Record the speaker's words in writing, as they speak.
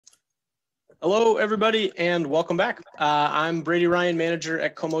Hello, everybody, and welcome back. I'm Brady Ryan, manager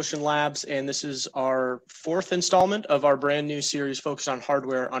at CoMotion Labs, and this is our fourth installment of our brand new series focused on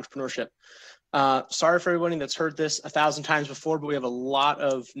hardware entrepreneurship. Sorry for everybody that's heard this 1,000 times before, but we have a lot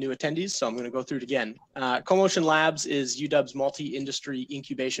of new attendees, so I'm going to go through it again. CoMotion Labs is UW's multi-industry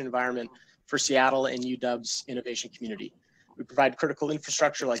incubation environment for Seattle and UW's innovation community. We provide critical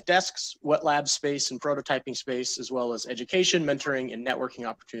infrastructure like desks, wet lab space, and prototyping space, as well as education, mentoring, and networking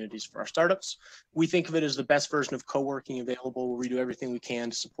opportunities for our startups. We think of it as the best version of co-working available, where we do everything we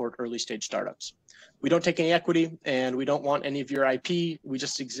can to support early stage startups. We don't take any equity, and we don't want any of your IP. We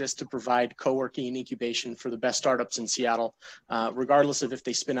just exist to provide co-working and incubation for the best startups in Seattle, regardless of if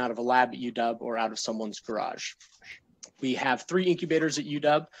they spin out of a lab at UW or out of someone's garage. We have 3 incubators at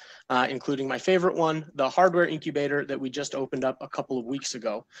UW, including my favorite one, the hardware incubator that we just opened up a couple of weeks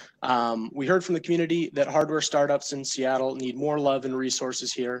ago. We heard from the community that hardware startups in Seattle need more love and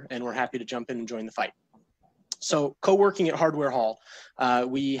resources here, and we're happy to jump in and join the fight. So co-working at Hardware Hall,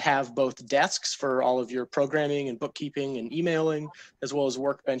 we have both desks for all of your programming and bookkeeping and emailing, as well as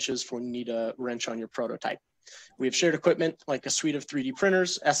workbenches for when you need a wrench on your prototype. We have shared equipment like a suite of 3D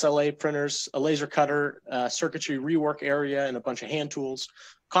printers, SLA printers, a laser cutter, circuitry rework area, and a bunch of hand tools,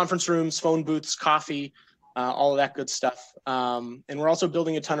 conference rooms, phone booths, coffee, all of that good stuff. And we're also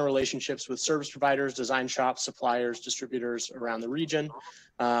building a ton of relationships with service providers, design shops, suppliers, distributors around the region.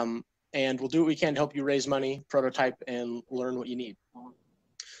 And we'll do what we can to help you raise money, prototype, and learn what you need.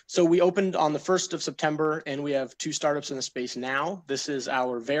 So we opened on the 1st of September, and we have 2 startups in the space now. This is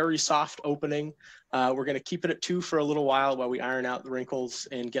our very soft opening. We're going to keep it at 2 for a little while we iron out the wrinkles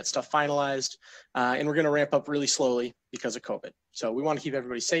and get stuff finalized. And we're going to ramp up really slowly because of COVID. So we want to keep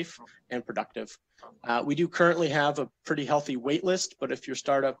everybody safe and productive. We do currently have a pretty healthy wait list, but if your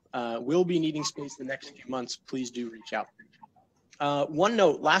startup will be needing space the next few months, please do reach out. One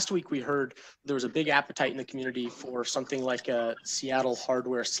note, last week we heard there was a big appetite in the community for something like a Seattle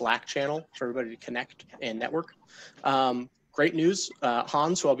hardware Slack channel for everybody to connect and network. Great news,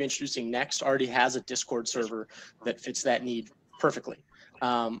 Hans, who I'll be introducing next, already has a Discord server that fits that need perfectly.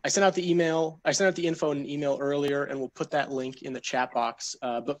 I sent out the info in an email earlier, and we'll put that link in the chat box,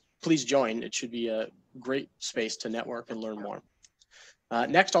 but please join. It should be a great space to network and learn more.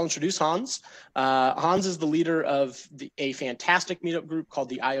 Next, I'll introduce Hans. Hans is the leader of a fantastic meetup group called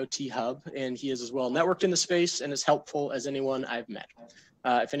the IoT Hub, and he is as well networked in the space and as helpful as anyone I've met.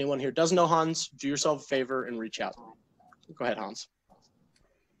 If anyone here doesn't know Hans, do yourself a favor and reach out. Go ahead, Hans.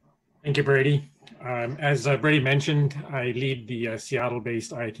 Thank you, Brady. As Brady mentioned, I lead the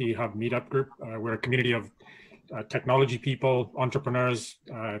Seattle-based IoT Hub meetup group. We're a community of technology people, entrepreneurs.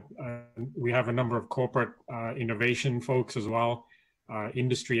 We have a number of corporate innovation folks as well.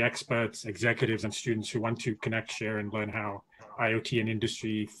 Industry experts, executives, and students who want to connect, share, and learn how IoT and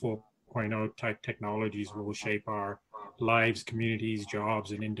Industry 4.0 type technologies will shape our lives, communities,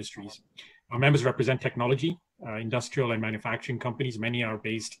 jobs, and industries. Our members represent technology, industrial and manufacturing companies. Many are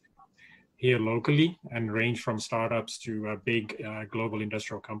based here locally and range from startups to big global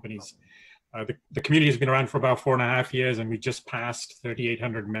industrial companies. The community has been around for about 4.5 years, and we just passed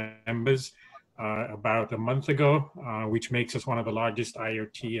 3,800 members about a month ago, which makes us one of the largest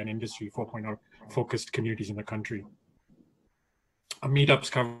IoT and Industry 4.0 focused communities in the country. Our meetups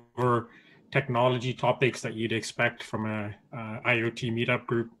cover technology topics that you'd expect from a IoT meetup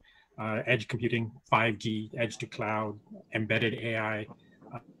group, edge computing, 5G, edge to cloud, embedded AI,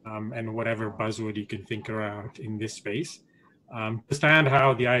 and whatever buzzword you can think around in this space. To understand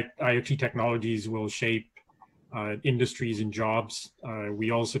how the IoT technologies will shape industries and jobs.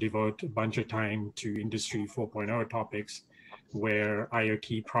 We also devote a bunch of time to Industry 4.0 topics, where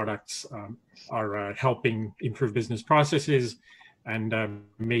IoT products are helping improve business processes and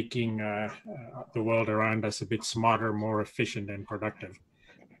making the world around us a bit smarter, more efficient, and productive.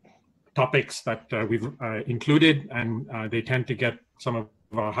 Topics that we've included, and they tend to get some of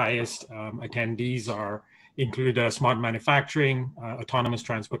our highest attendees include smart manufacturing, autonomous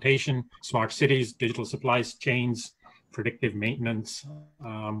transportation, smart cities, digital supply chains, predictive maintenance.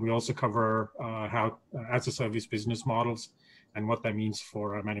 We also cover how as-a-service business models and what that means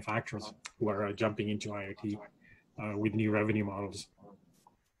for manufacturers who are jumping into IoT with new revenue models.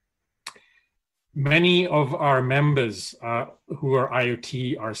 Many of our members who are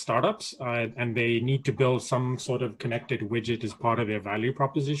IoT are startups, and they need to build some sort of connected widget as part of their value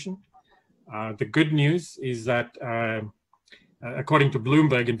proposition. The good news is that, according to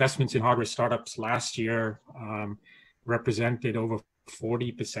Bloomberg, investments in hardware startups last year represented over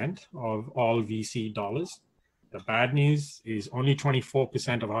 40% of all VC dollars. The bad news is only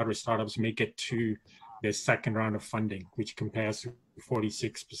 24% of hardware startups make it to their second round of funding, which compares to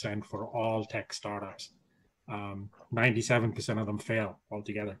 46% for all tech startups. 97% of them fail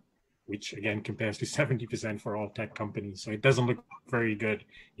altogether, which again compares to 70% for all tech companies. So it doesn't look very good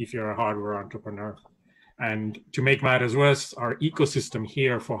if you're a hardware entrepreneur. And to make matters worse, our ecosystem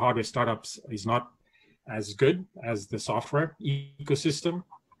here for hardware startups is not as good as the software ecosystem.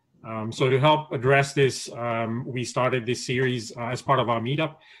 So to help address this, we started this series as part of our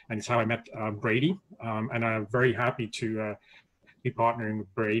meetup, and it's how I met Brady. And I'm very happy to be partnering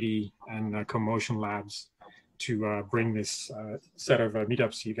with Brady and CoMotion Labs to bring this set of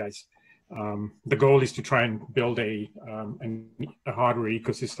meetups to you guys. The goal is to try and build a hardware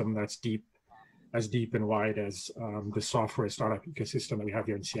ecosystem that's as deep and wide as the software startup ecosystem that we have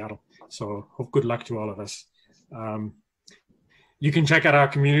here in Seattle. So good luck to all of us. You can check out our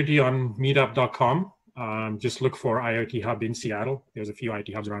community on meetup.com. Just look for IoT Hub in Seattle. There's a few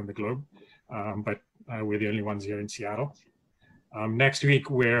IoT hubs around the globe, but we're the only ones here in Seattle. Next week,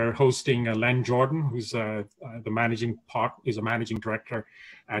 we're hosting Len Jordan, who's a managing director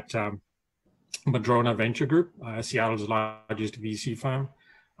at Madrona Venture Group, Seattle's largest VC firm.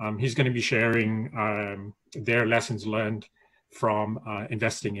 He's going to be sharing their lessons learned from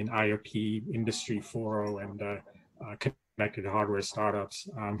investing in IoT, Industry 4.0, and connected hardware startups.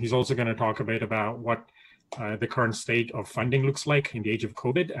 He's also going to talk a bit about what the current state of funding looks like in the age of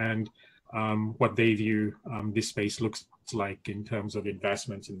COVID, and what they view this space looks like in terms of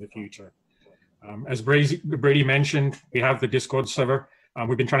investments in the future. As Brady mentioned, we have the Discord server.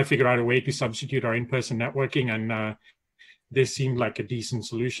 We've been trying to figure out a way to substitute our in-person networking, and this seemed like a decent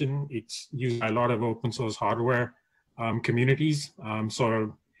solution. It's used by a lot of open source hardware communities.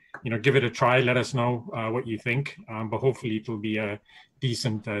 So, give it a try. Let us know what you think. But hopefully it will be a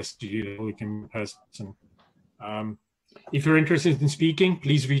decent studio that we can person. If you're interested in speaking,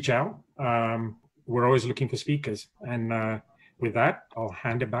 please reach out. We're always looking for speakers. And with that, I'll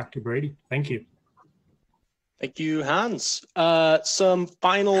hand it back to Brady. Thank you. Thank you, Hans. Some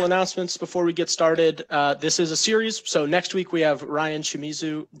final announcements before we get started. This is a series. So next week we have Ryan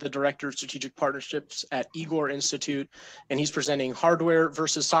Shimizu, the Director of Strategic Partnerships at Igor Institute, and he's presenting Hardware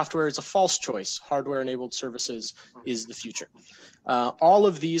versus Software is a False Choice. Hardware-enabled services is the future. All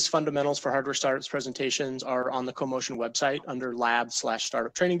of these fundamentals for hardware startups presentations are on the CoMotion website under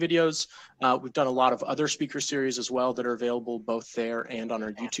lab/startup training videos. We've done a lot of other speaker series as well that are available both there and on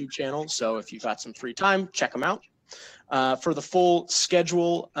our YouTube channel. So if you've got some free time, check them out. For the full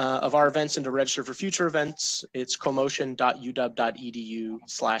schedule of our events and to register for future events, it's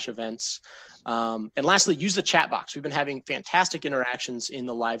comotion.uw.edu/events. And lastly, use the chat box. We've been having fantastic interactions in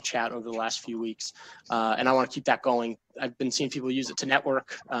the live chat over the last few weeks, and I want to keep that going. I've been seeing people use it to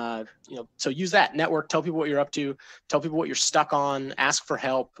network, so use that network, tell people what you're up to, tell people what you're stuck on, ask for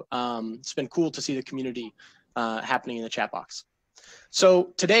help. It's been cool to see the community happening in the chat box.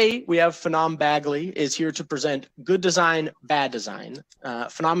 So today we have Phnom Bagley is here to present Good Design, Bad Design.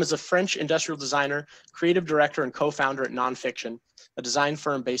 Phnom is a French industrial designer, creative director, and co-founder at Nonfiction, a design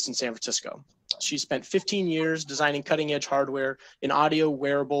firm based in San Francisco. She spent 15 years designing cutting-edge hardware in audio,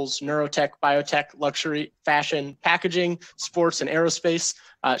 wearables, neurotech, biotech, luxury, fashion, packaging, sports, and aerospace.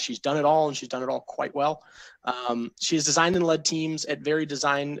 She's done it all, and she's done it all quite well. She has designed and led teams at varied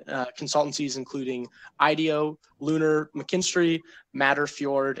design consultancies, including IDEO, Lunar, McKinstry, Matter,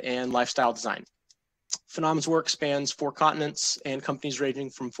 Fjord, and Lifestyle Design. Phnom's work spans 4 continents and companies ranging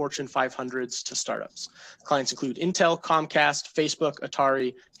from Fortune 500s to startups. Clients include Intel, Comcast, Facebook,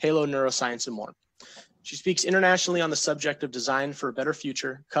 Atari, Halo Neuroscience, and more. She speaks internationally on the subject of design for a better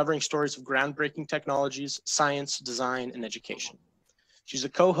future, covering stories of groundbreaking technologies, science, design, and education. She's a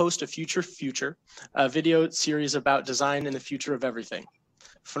co-host of Future, a video series about design and the future of everything.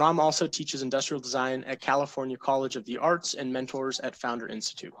 Phnom also teaches industrial design at California College of the Arts and mentors at Founder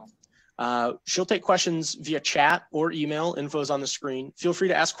Institute. She'll take questions via chat or email. Info is on the screen. Feel free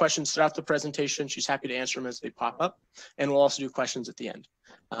to ask questions throughout the presentation. She's happy to answer them as they pop up. And we'll also do questions at the end.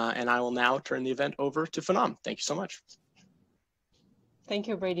 And I will now turn the event over to Phnom. Thank you so much. Thank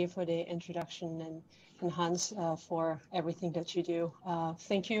you, Brady, for the introduction, and Hans for everything that you do.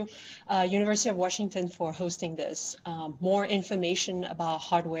 Thank you, University of Washington, for hosting this. More information about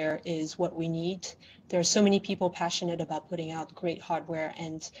hardware is what we need. There are so many people passionate about putting out great hardware,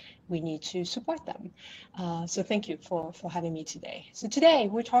 and we need to support them. So thank you for having me today. So today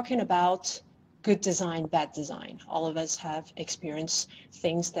we're talking about good design, bad design. All of us have experienced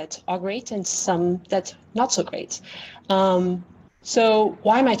things that are great and some that not so great. So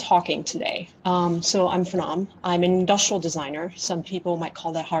why am I talking today? So I'm Phnom. I'm an industrial designer. Some people might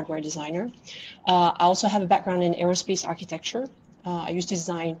call that hardware designer. I also have a background in aerospace architecture. I used to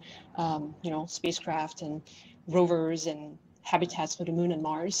design, spacecraft and rovers and habitats for the moon and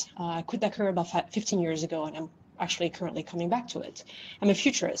Mars. I quit that career about 15 years ago, and I'm actually currently coming back to it. I'm a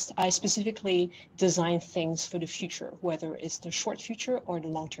futurist. I specifically design things for the future, whether it's the short future or the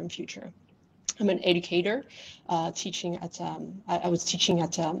long-term future. I'm an educator, teaching at, I was teaching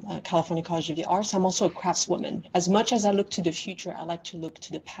at California College of the Arts. I'm also a craftswoman. As much as I look to the future, I like to look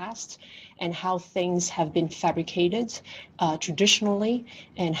to the past and how things have been fabricated traditionally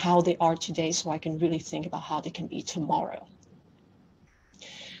and how they are today, so I can really think about how they can be tomorrow.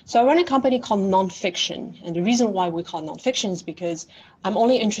 So I run a company called Nonfiction, and the reason why we call it Nonfiction is because I'm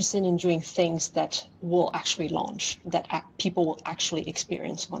only interested in doing things that will actually launch, that people will actually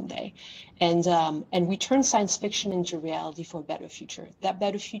experience one day, and we turn science fiction into reality for a better future. That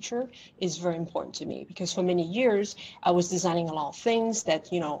better future is very important to me because for many years I was designing a lot of things that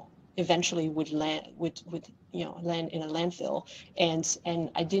eventually would land land in a landfill,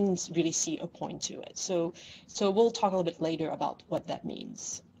 and I didn't really see a point to it. So we'll talk a little bit later about what that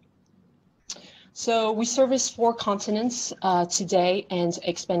means. So we service 4 continents today and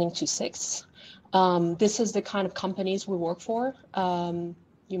expanding to 6. This is the kind of companies we work for.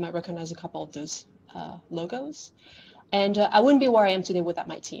 You might recognize a couple of those logos. And I wouldn't be where I am today without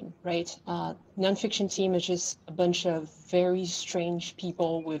my team, right? Nonfiction team is just a bunch of very strange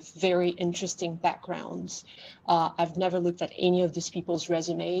people with very interesting backgrounds. I've never looked at any of these people's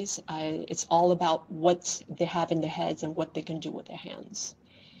resumes. It's all about what they have in their heads and what they can do with their hands.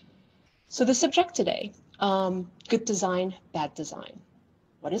 So the subject today, good design, bad design.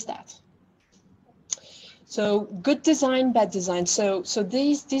 What is that? So good design, bad design. So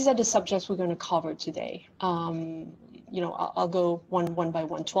these are the subjects we're going to cover today. I'll go one by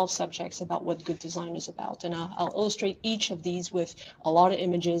one, 12 subjects about what good design is about. And I'll illustrate each of these with a lot of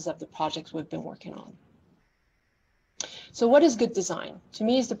images of the projects we've been working on. So what is good design? To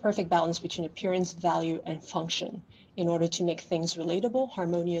me, it's the perfect balance between appearance, value, and function in order to make things relatable,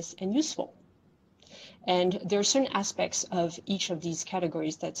 harmonious, and useful. And there are certain aspects of each of these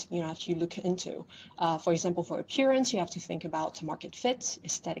categories that you have to look into. For example, for appearance, you have to think about market fit,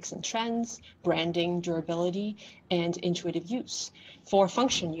 aesthetics and trends, branding, durability, and intuitive use. For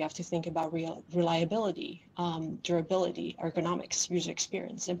function, you have to think about reliability, durability, ergonomics, user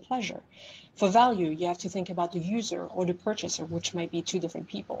experience, and pleasure. For value, you have to think about the user or the purchaser, which might be 2 different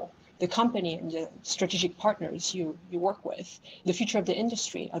people, the company and the strategic partners you work with, the future of the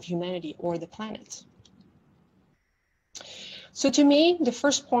industry, of humanity, or the planet. So to me, the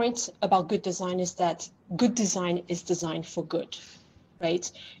first point about good design is that good design is designed for good,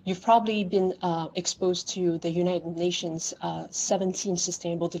 right? You've probably been exposed to the United Nations 17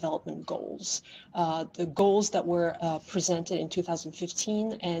 Sustainable Development Goals, the goals that were presented in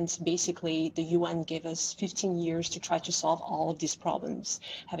 2015, and basically the UN gave us 15 years to try to solve all of these problems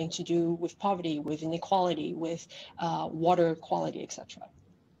having to do with poverty, with inequality, with water quality, etc.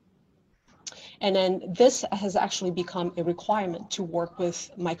 And then this has actually become a requirement to work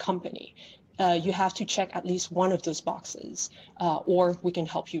with my company. You have to check at least one of those boxes, or we can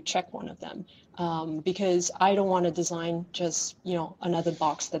help you check one of them, because I don't want to design just another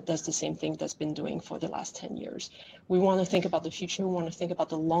box that does the same thing that's been doing for the last 10 years. We want to think about the future. We want to think about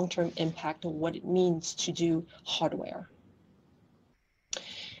the long-term impact of what it means to do hardware.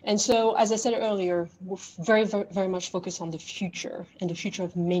 And so, as I said earlier, we're very, very, very much focused on the future and the future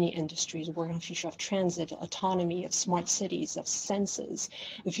of many industries. We're on the future of transit, autonomy, of smart cities, of senses,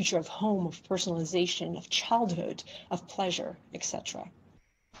 the future of home, of personalization, of childhood, of pleasure, etc.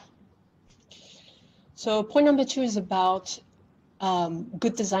 So point number 2 is about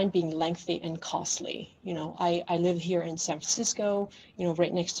good design being lengthy and costly. I live here in San Francisco,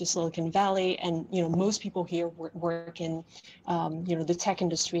 right next to Silicon Valley, and most people here work in the tech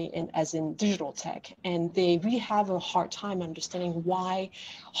industry as in digital tech, and they really have a hard time understanding why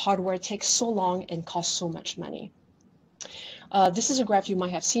hardware takes so long and costs so much money. This is a graph you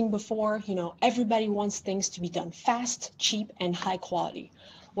might have seen before. Everybody wants things to be done fast, cheap, and high quality.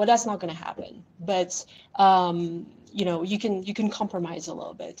 Well, that's not going to happen, but you can compromise a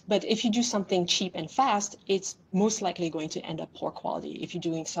little bit. But if you do something cheap and fast, it's most likely going to end up poor quality. If you're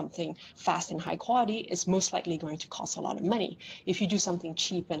doing something fast and high quality, it's most likely going to cost a lot of money. If you do something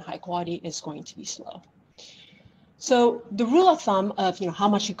cheap and high quality, it's going to be slow. So the rule of thumb of how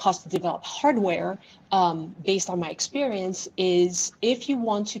much it costs to develop hardware, based on my experience, is if you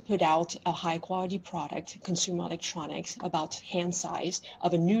want to put out a high quality product, consumer electronics, about hand size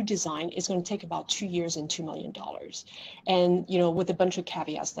of a new design, it's going to take about 2 years and $2 million. And with a bunch of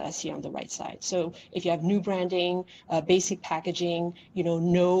caveats that I see on the right side. So if you have new branding, basic packaging,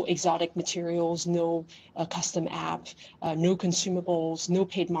 no exotic materials, no custom app, no consumables, no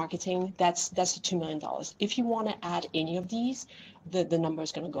paid marketing, that's the $2 million. If you want to add any of these, the number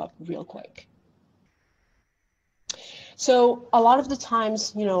is going to go up real quick. So a lot of the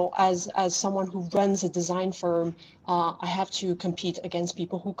times, as someone who runs a design firm, I have to compete against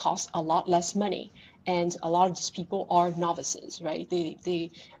people who cost a lot less money. And a lot of these people are novices, right?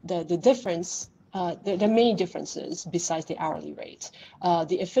 The difference, there are many differences besides the hourly rate.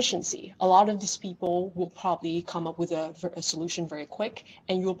 The efficiency, a lot of these people will probably come up with a solution very quick,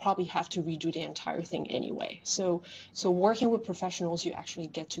 and you'll probably have to redo the entire thing anyway. So working with professionals, you actually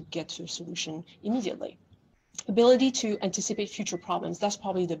get to a solution immediately. Ability to anticipate future problems, that's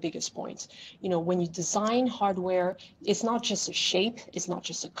probably the biggest point. When you design hardware, it's not just a shape, it's not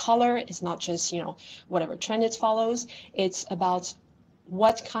just a color, it's not just, whatever trend it follows. It's about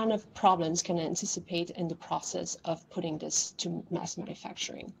what kind of problems can I anticipate in the process of putting this to mass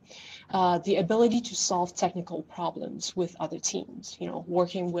manufacturing. The ability to solve technical problems with other teams,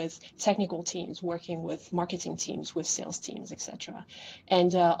 working with technical teams, working with marketing teams, with sales teams, etc.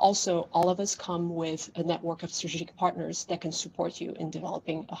 And also, all of us come with a network of strategic partners that can support you in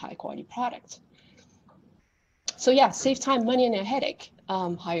developing a high quality product. So yeah, save time, money, and a headache.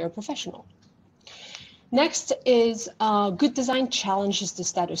 Hire a professional. Next is good design challenges the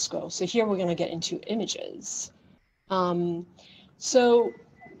status quo. So here we're going to get into images. So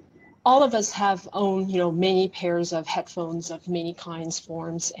all of us have owned, many pairs of headphones of many kinds,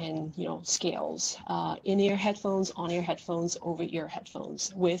 forms, and scales. In-ear headphones, on-ear headphones, over-ear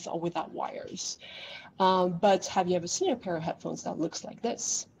headphones, with or without wires. But have you ever seen a pair of headphones that looks like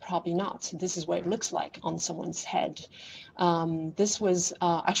this? Probably not. This is what it looks like on someone's head. This was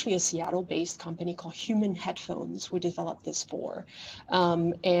actually a Seattle-based company called Human Headphones who developed this for.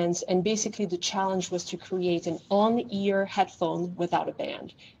 And basically the challenge was to create an on-ear headphone without a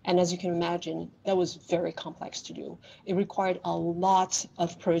band. And as you can imagine, that was very complex to do. It required a lot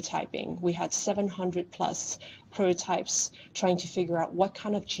of prototyping. We had 700 plus prototypes trying to figure out what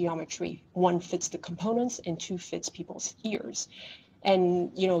kind of geometry, one, fits the components, and two, fits people's ears.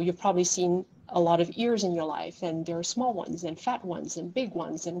 And you've probably seen a lot of ears in your life, and there are small ones and fat ones and big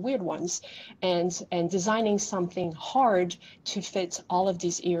ones and weird ones, and designing something hard to fit all of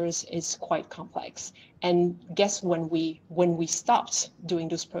these ears is quite complex. And guess when we stopped doing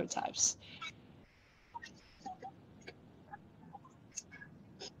those prototypes?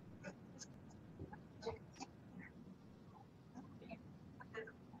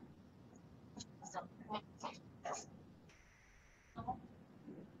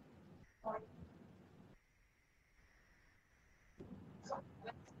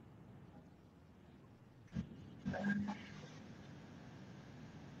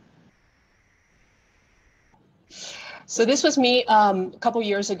 So this was me a couple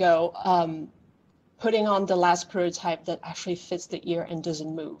years ago, putting on the last prototype that actually fits the ear and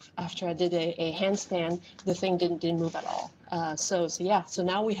doesn't move. After I did a handstand, the thing didn't move at all. So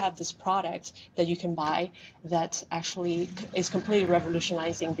now we have this product that you can buy that actually is completely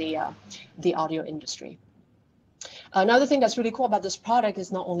revolutionizing the audio industry. Another thing that's really cool about this product is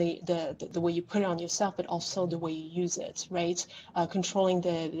not only the way you put it on yourself, but also the way you use it, right? Controlling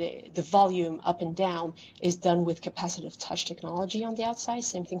the volume up and down is done with capacitive touch technology on the outside.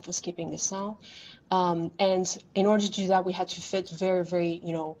 Same thing for skipping the sound. And in order to do that, we had to fit very, very,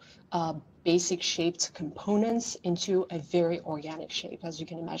 basic shaped components into a very organic shape. As you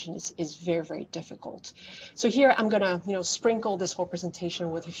can imagine, it's very, very difficult. So here I'm gonna, sprinkle this whole presentation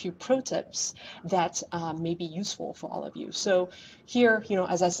with a few pro tips that may be useful for all of you. So here,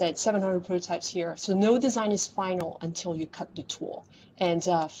 as I said, 700 prototypes here. So no design is final until you cut the tool. And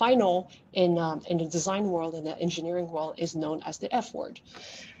final in the design world, in the engineering world, is known as the F word.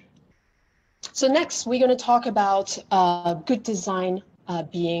 So next, we're going to talk about good design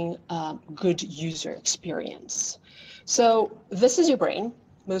being good user experience. So this is your brain.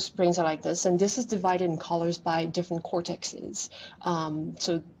 Most brains are like this, and this is divided in colors by different cortexes.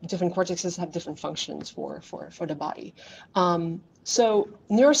 So different cortexes have different functions for the body. So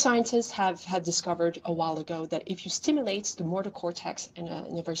neuroscientists have discovered a while ago that if you stimulate the motor cortex in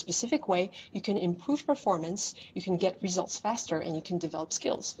a very specific way, you can improve performance, you can get results faster, and you can develop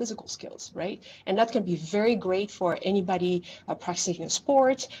skills, physical skills, right? And that can be very great for anybody practicing a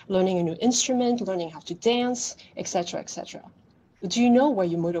sport, learning a new instrument, learning how to dance, etc., etc. But do you know where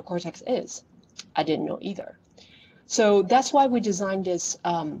your motor cortex is? I didn't know either. So that's why we designed this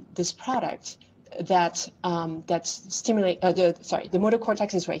product that stimulate the motor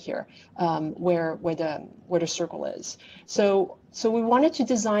cortex is right here, where the circle is. So we wanted to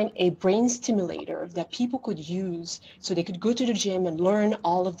design a brain stimulator that people could use, so they could go to the gym and learn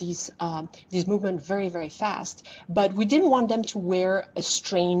all of these movements very, very fast. But we didn't want them to wear a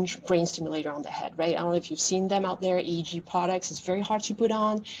strange brain stimulator on the head, right? I don't know if you've seen them out there, EEG products. It's very hard to put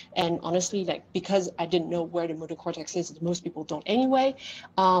on, and honestly, like, because I didn't know where the motor cortex is, most people don't anyway.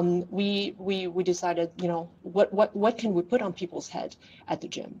 We decided, you know, what can we put on people's head at the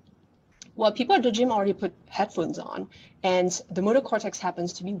gym? Well, people at the gym already put headphones on, and the motor cortex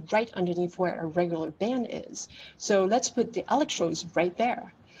happens to be right underneath where a regular band is. So let's put the electrodes right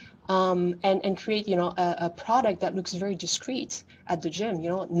there, and create, you know, a product that looks very discreet at the gym. You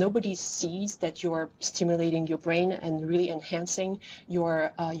know, nobody sees that you're stimulating your brain and really enhancing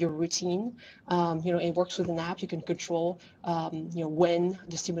your routine. You know, it works with an app. You can control, you know, when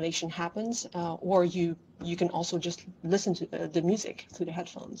the stimulation happens, or you can also just listen to the music through the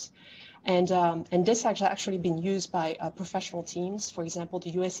headphones. And this has actually been used by professional teams. For example, the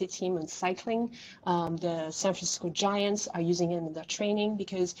USA team in cycling, the San Francisco Giants are using it in their training,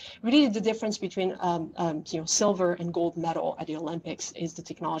 because really the difference between you know, silver and gold medal at the Olympics is the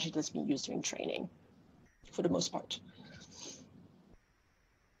technology that's being used during training, for the most part.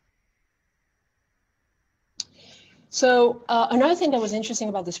 So another thing that was interesting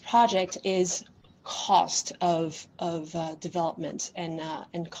about this project is cost of development and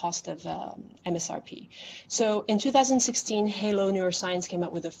cost of MSRP. So in 2016, Halo Neuroscience came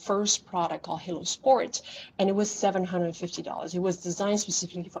out with the first product called Halo Sport, and it was $750. It was designed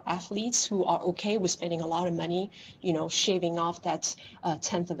specifically for athletes who are okay with spending a lot of money, you know, shaving off that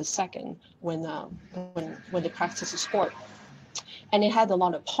tenth of a second when they practice a sport. And it had a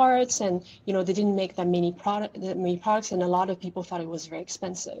lot of parts, and you know, they didn't make that many products, and a lot of people thought it was very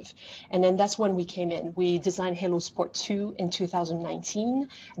expensive. And then that's when we came in. We designed Halo Sport 2 in 2019.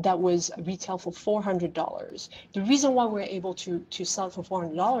 That was retail for $400. The reason why we're able to sell it for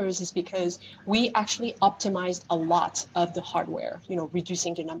 $400 is because we actually optimized a lot of the hardware, you know,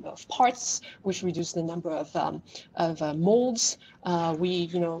 reducing the number of parts, which reduced the number of molds. We,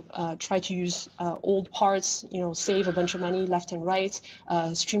 you know, try to use old parts, you know, save a bunch of money left and right,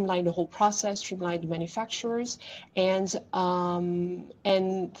 streamline the whole process, streamline the manufacturers, and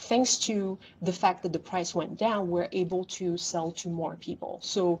thanks to the fact that the price went down, we're able to sell to more people.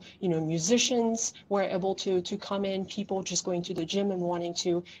 So, you know, musicians were able to come in, people just going to the gym and wanting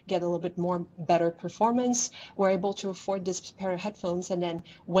to get a little bit more better performance were able to afford this pair of headphones. And then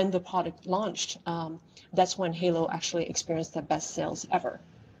when the product launched, that's when Halo actually experienced the best sales ever.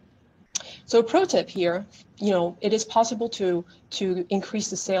 So a pro tip here, you know, it is possible to increase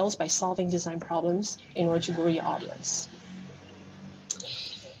the sales by solving design problems in order to grow your audience.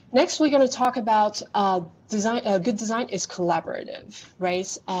 Next, we're going to talk about design. Good design is collaborative,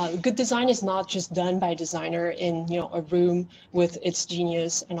 right? Good design is not just done by a designer in, you know, a room with its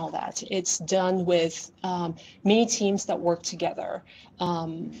genius and all that. It's done with many teams that work together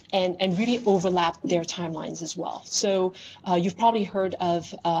and really overlap their timelines as well. So you've probably heard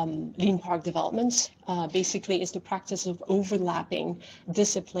of lean product development. Basically, it's the practice of overlapping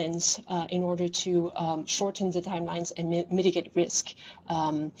disciplines in order to shorten the timelines and mitigate risk.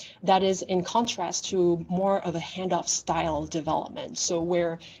 That is in contrast to more of a handoff style development. So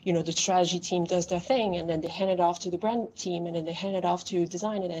where, you know, the strategy team does their thing, and then they hand it off to the brand team, and then they hand it off to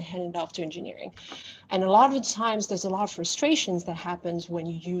design, and then hand it off to engineering. And a lot of the times there's a lot of frustrations that happens when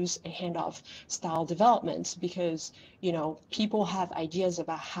you use a handoff style development, because, you know, people have ideas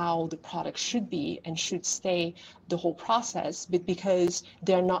about how the product should be and should stay the whole process, but because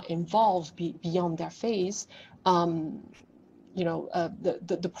they're not involved beyond their phase, you know,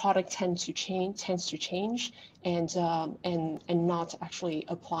 the product tends to change and not actually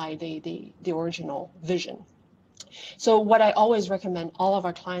apply the original vision. So what I always recommend all of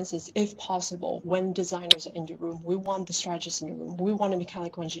our clients is, if possible, when designers are in the room, we want the strategists in the room, we want the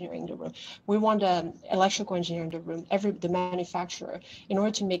mechanical engineer in the room, we want the electrical engineer in the room, the manufacturer, in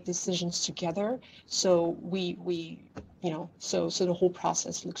order to make decisions together. So we you know, so the whole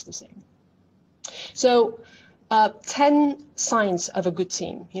process looks the same. So 10 signs of a good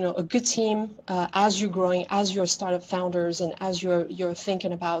team. You know, a good team, as you're growing, as you're startup founders, and as you're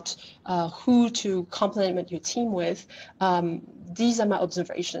thinking about who to complement your team with, these are my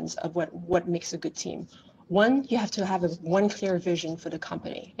observations of what makes a good team. One, you have to have one clear vision for the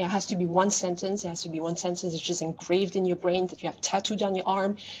company. It has to be one sentence. It has to be one sentence that's just engraved in your brain, that you have tattooed on your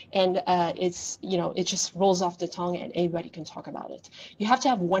arm, and it's, you know, it just rolls off the tongue and anybody can talk about it. You have to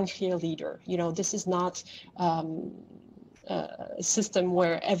have one clear leader. You know, this is not a system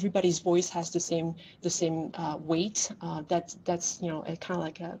where everybody's voice has the same weight. That's, you know, kind of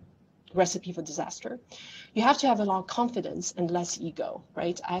like a recipe for disaster. You have to have a lot of confidence and less ego,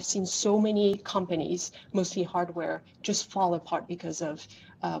 right? I've seen so many companies, mostly hardware, just fall apart because of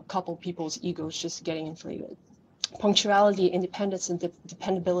a couple people's egos just getting inflated. Punctuality, independence, and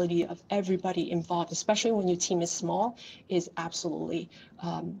dependability of everybody involved, especially when your team is small, is absolutely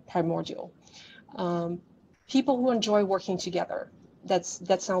primordial. People who enjoy working together. That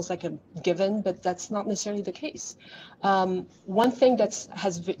sounds like a given, but that's not necessarily the case. One thing that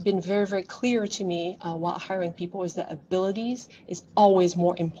has been very, very clear to me while hiring people is that abilities is always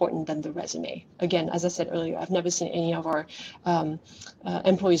more important than the resume. Again, as I said earlier, I've never seen any of our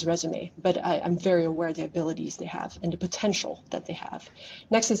employees' resume, but I'm very aware of the abilities they have and the potential that they have.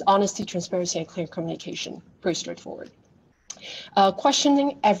 Next is honesty, transparency, and clear communication. Very straightforward.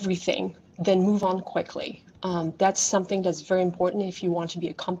 Questioning everything, then move on quickly. That's something that's very important if you want to be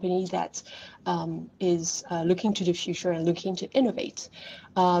a company that is looking to the future and looking to innovate.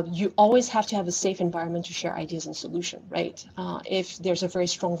 You always have to have a safe environment to share ideas and solutions, right? If there's a very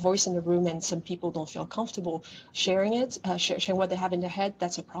strong voice in the room and some people don't feel comfortable sharing it, sharing what they have in their head,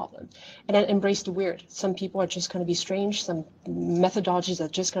 that's a problem. And then embrace the weird. Some people are just going to be strange. Some methodologies are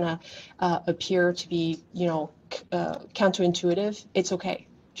just going to appear to be, you know, counterintuitive. It's okay.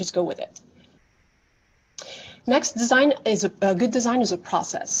 Just go with it. Next, design is a good design is a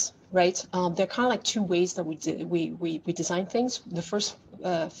process, right? There are kind of like two ways that we design things. The first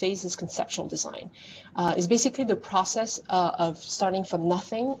phase is conceptual design. It's basically the process of starting from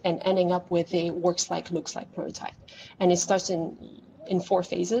nothing and ending up with a works like, looks like prototype. And it starts in 4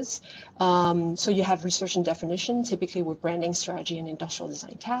 phases. So you have research and definition, typically with branding, strategy, and industrial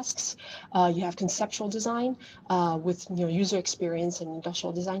design tasks. You have conceptual design with, you know, user experience and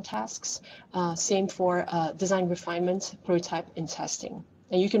industrial design tasks. Same for design refinement, prototype, and testing.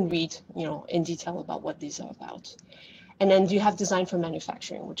 And you can read, you know, in detail about what these are about. And then you have design for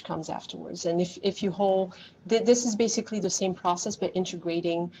manufacturing, which comes afterwards. And if you hold, this is basically the same process, but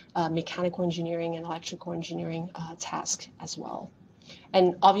integrating mechanical engineering and electrical engineering tasks as well.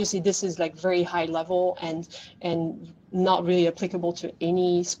 And obviously this is like very high level and not really applicable to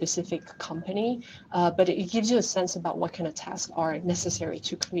any specific company, but it gives you a sense about what kind of tasks are necessary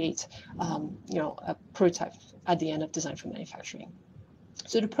to create, you know, a prototype at the end of design for manufacturing.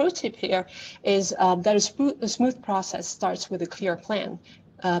 So the pro tip here is that a smooth process starts with a clear plan,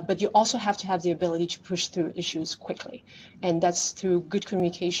 but you also have to have the ability to push through issues quickly, and that's through good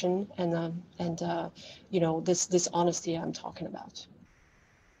communication and you know, this honesty I'm talking about.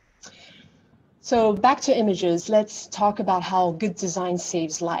 So back to images, let's talk about how good design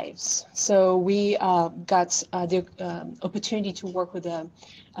saves lives. So we got the opportunity to work with a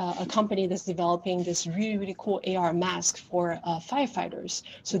company that's developing this really, really cool AR mask for firefighters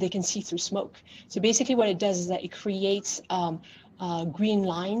so they can see through smoke. So basically what it does is that it creates green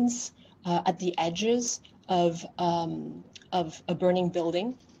lines at the edges of a burning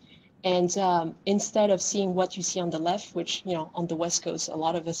building. And instead of seeing what you see on the left, which, you know, on the West Coast, a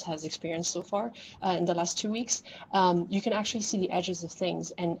lot of us has experienced so far in the last 2 weeks, you can actually see the edges of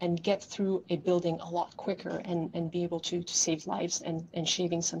things and get through a building a lot quicker and be able to save lives and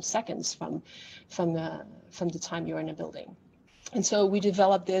shaving some seconds from the time you're in a building. And so we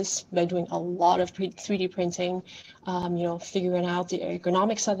developed this by doing a lot of 3D printing, you know, figuring out the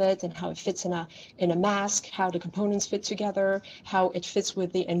ergonomics of it and how it fits in a mask, how the components fit together, how it fits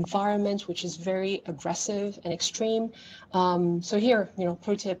with the environment, which is very aggressive and extreme. So here, you know,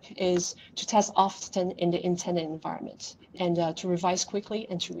 pro tip is to test often in the intended environment and to revise quickly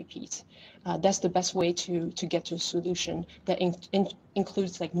and to repeat. That's the best way to get to a solution that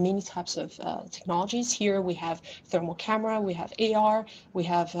includes like many types of technologies. Here we have thermal camera, we have AR, we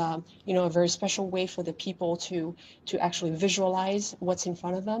have you know, a very special way for the people to actually visualize what's in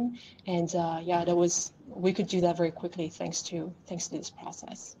front of them. And yeah, we could do that very quickly thanks to this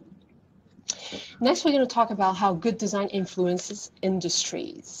process. Next, we're going to talk about how good design influences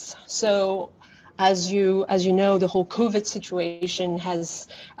industries. So As you know, the whole COVID situation has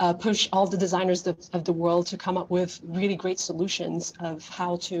pushed all the designers of the world to come up with really great solutions of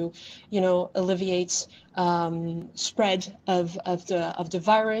how to, alleviate spread of the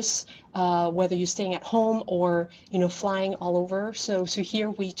virus, whether you're staying at home or flying all over. So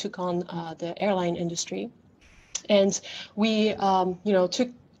here we took on the airline industry, and we took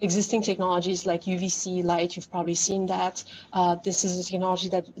existing technologies like UVC light. You've probably seen that. This is a technology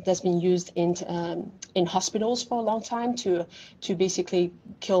that's been used in hospitals for a long time to basically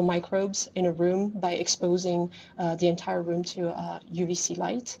kill microbes in a room by exposing the entire room to UVC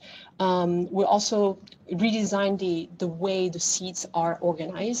light. We also redesigned the way the seats are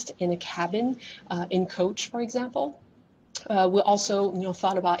organized in a cabin, in coach, for example. We also,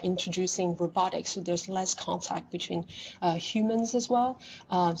 thought about introducing robotics, so there's less contact between humans as well.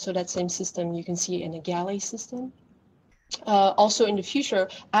 So that same system you can see in a galley system. Also in the future,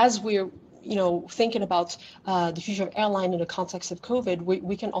 as we're thinking about the future of airline in the context of COVID,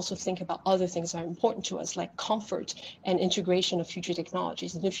 we can also think about other things that are important to us, like comfort and integration of future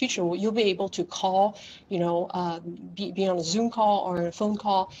technologies. In the future, you'll be able to call, be on a Zoom call or a phone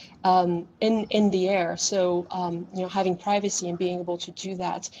call in the air. So, having privacy and being able to do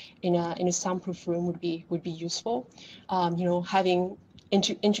that in a soundproof room would be useful. Having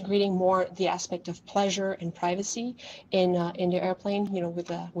integrating more the aspect of pleasure and privacy in the airplane,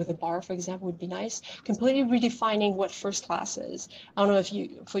 with a bar, for example, would be nice. Completely redefining what first class is. I don't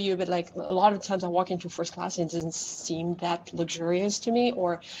know for you, but like a lot of times I walk into first class and it doesn't seem that luxurious to me,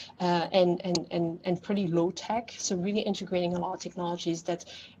 or and pretty low tech. So really integrating a lot of technologies that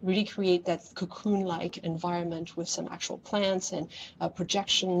really create that cocoon-like environment with some actual plants and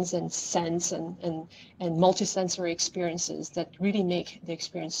projections and sense and multisensory experiences that really make the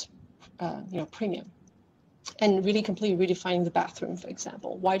experience, premium. And really completely redefining the bathroom, for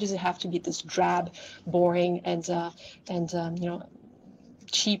example. Why does it have to be this drab, boring, and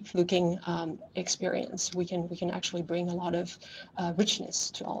cheap-looking experience? We can actually bring a lot of richness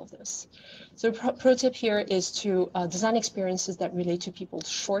to all of this. So pro tip here is to design experiences that relate to people's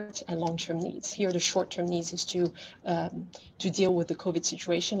short and long-term needs. Here, the short-term needs is to deal with the COVID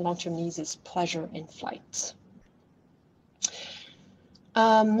situation. Long-term needs is pleasure in flight.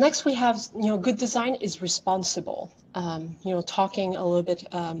 Next, we have, good design is responsible. Talking a little bit,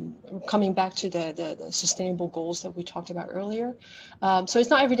 coming back to the sustainable goals that we talked about earlier. So it's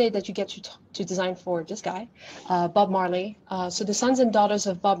not every day that you get to design for this guy, Bob Marley. So the sons and daughters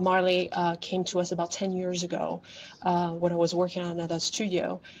of Bob Marley came to us about 10 years ago when I was working on at a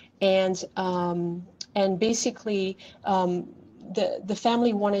studio. And basically, the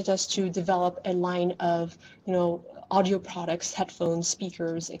family wanted us to develop a line of, audio products, headphones,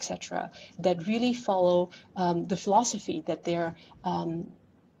 speakers, etc., that really follow the philosophy that their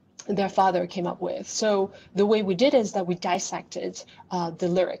father came up with. So the way we did is that we dissected the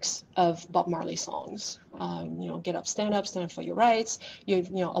lyrics of Bob Marley songs. Get up, stand for your rights.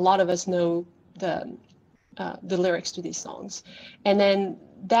 A lot of us know the lyrics to these songs, and then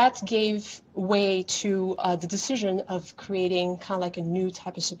that gave way to the decision of creating kind of like a new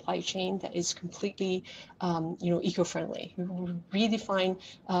type of supply chain that is completely, eco-friendly. We redefine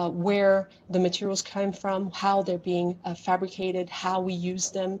where the materials come from, how they're being fabricated, how we use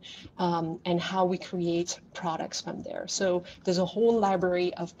them, and how we create products from there. So there's a whole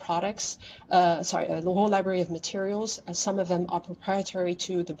library of products, the whole library of materials. Some of them are proprietary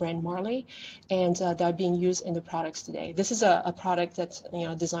to the brand Marley, and they're being used in the products today. This is a product that's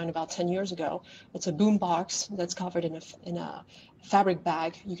designed about 10 years ago. It's a boom box that's covered in a fabric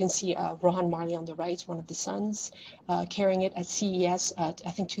bag. You can see Rohan Marley on the right, one of the sons, carrying it at CES at,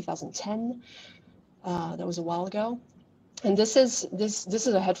 I think, 2010. That was a while ago. And this is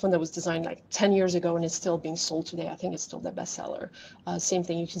a headphone that was designed like 10 years ago and is still being sold today. I think it's still the bestseller. Same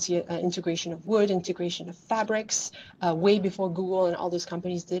thing, you can see integration of wood, integration of fabrics, way before Google and all those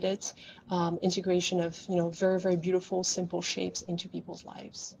companies did it. Integration of very, very beautiful, simple shapes into people's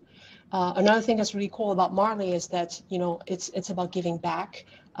lives. Another thing that's really cool about Marley is that it's about giving back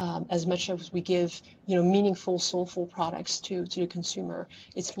as much as we give meaningful, soulful products to the consumer.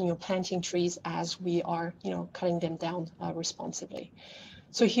 It's planting trees as we are cutting them down responsibly.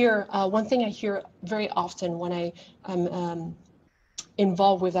 So here, one thing I hear very often when I'm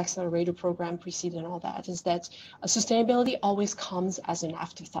involved with accelerator program, pre-seed and all that, is that sustainability always comes as an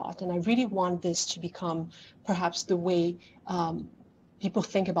afterthought, and I really want this to become perhaps the way people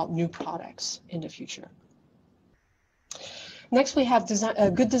think about new products in the future. Next, we have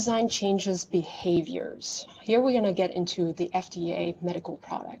design, good design changes behaviors. Here we're going to get into the FDA medical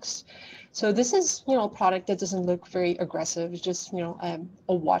products. So this is, a product that doesn't look very aggressive. It's just, a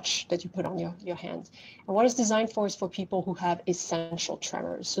watch that you put on your hand. And what it's designed for is for people who have essential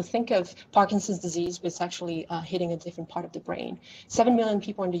tremors. So think of Parkinson's disease, but it's actually hitting a different part of the brain. 7 million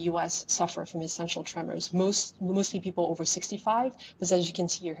people in the US suffer from essential tremors, mostly people over 65. But as you can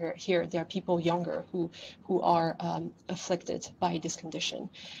see here, there are people younger who are afflicted by this condition.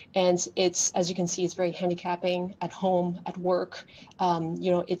 And it's, as you can see, it's very handicapping at home, at work.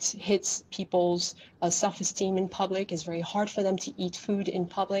 It hits people's self-esteem in public. It's very hard for them to eat food in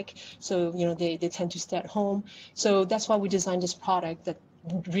public. So, they tend to stay at home. So that's why we designed this product that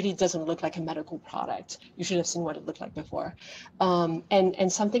really doesn't look like a medical product. You should have seen what it looked like before.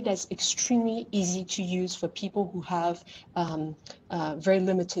 And something that's extremely easy to use for people who have very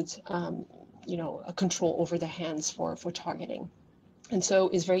limited control over their hands for targeting. And so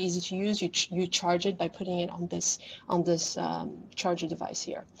it's very easy to use. You charge it by putting it on this charger device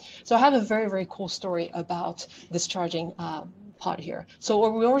here. So I have a very, very cool story about this charging pod here. So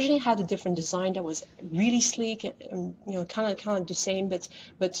we originally had a different design that was really sleek and kind of the same,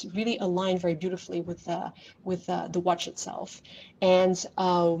 but really aligned very beautifully with the watch itself. And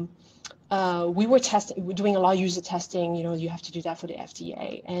we were doing a lot of user testing. You have to do that for the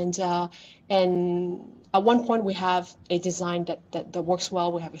FDA. And at one point we have a design that works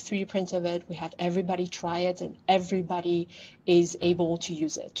well. We have a 3D print of it. We have everybody try it, and everybody is able to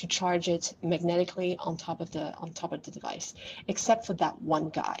use it, to charge it magnetically on top of the device, except for that one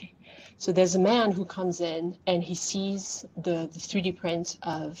guy. So there's a man who comes in and he sees the 3D print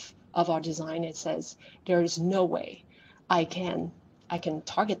of our design. It says, there is no way I can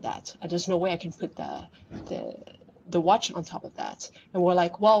target that. There's no way I can put the watch on top of that. And we're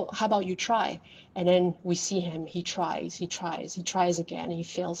like, well, how about you try? And then we see him, he tries again, and he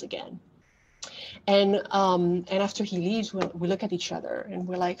fails again. And after he leaves, we look at each other and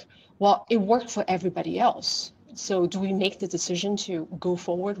we're like, well, it worked for everybody else. So do we make the decision to go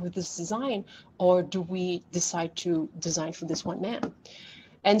forward with this design, or do we decide to design for this one man?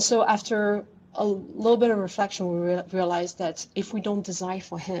 And so after a little bit of reflection, we realized that if we don't design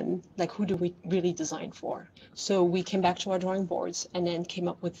for him, like, who do we really design for? So we came back to our drawing boards and then came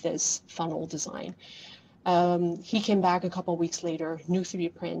up with this funnel design. He came back a couple of weeks later, new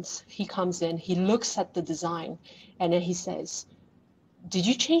 3D prints. He comes in, he looks at the design, and then he says, did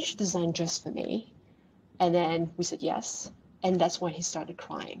you change the design just for me? And then we said yes, and that's when he started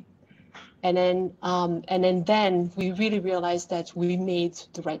crying. And then we really realized that we made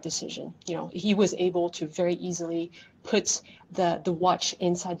the right decision. He was able to very easily put the watch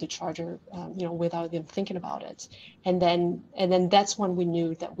inside the charger, without even thinking about it. And then that's when we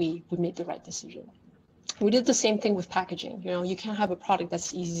knew that we made the right decision. We did the same thing with packaging. You can't have a product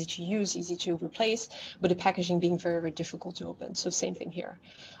that's easy to use, easy to replace, but the packaging being very, very difficult to open. So same thing here.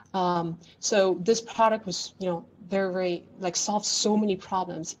 So this product was, very, very, solved so many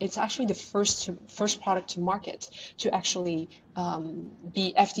problems. It's actually the first product to market to actually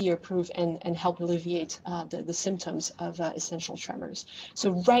be FDA approved and help alleviate the symptoms of essential tremors.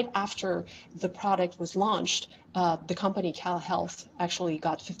 So right after the product was launched, the company Cal Health actually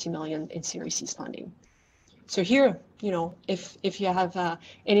got 50 million in Series C funding. So here, if you have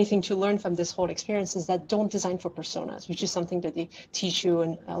anything to learn from this whole experience, is that don't design for personas, which is something that they teach you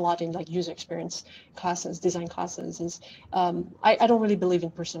and a lot in user experience classes, design classes. Is I don't really believe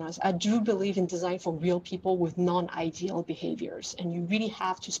in personas. I do believe in design for real people with non-ideal behaviors, and you really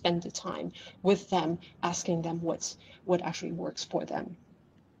have to spend the time with them, asking them what actually works for them.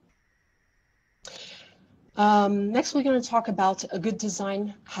 Next, we're going to talk about a good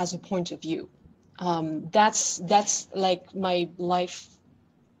design has a point of view. That's like my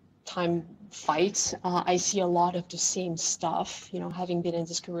lifetime fight. I see a lot of the same stuff, having been in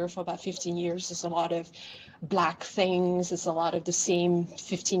this career for about 15 years. There's a lot of black things. It's a lot of the same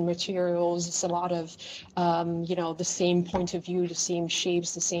 15 materials. It's a lot of, the same point of view, the same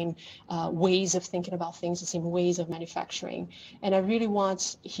shapes, the same ways of thinking about things, the same ways of manufacturing. And I really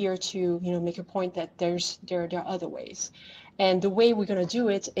want here to, make a point that there are other ways. And the way we're going to do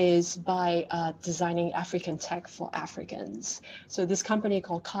it is by designing African tech for Africans. So this company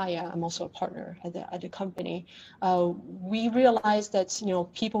called Kaya, I'm also a partner at the company. We realized that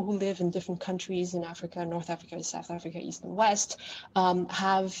people who live in different countries in Africa, North Africa, South Africa, East and West,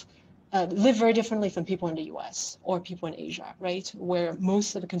 live very differently from people in the US or people in Asia, right? Where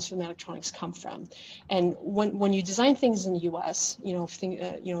most of the consumer electronics come from. And when you design things in the US,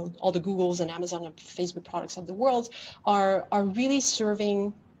 all the Googles and Amazon and Facebook products of the world are really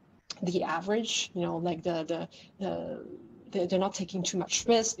serving the average, like the they're not taking too much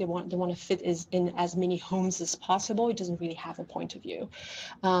risk. They want to fit in as many homes as possible. It doesn't really have a point of view.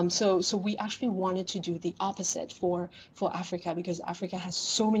 So we actually wanted to do the opposite for Africa, because Africa has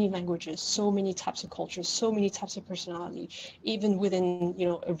so many languages, so many types of cultures, so many types of personality, even within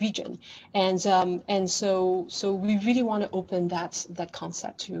a region, and so we really want to open that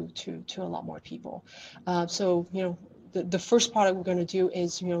concept to a lot more people. So the first product we're going to do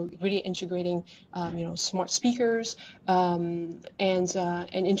is really integrating smart speakers, and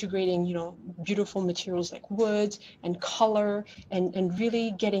integrating beautiful materials like wood and color, and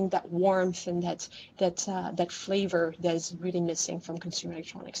really getting that warmth and that flavor that is really missing from consumer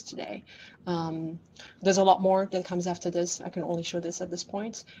electronics today. There's a lot more that comes after this. I can only show this at this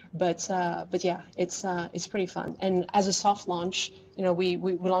point, but yeah, it's pretty fun. And as a soft launch, we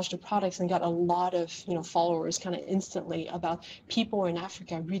launched the products and got a lot of followers kind of instantly, about people in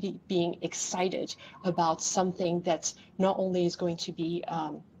Africa really being excited about something that not only is going to be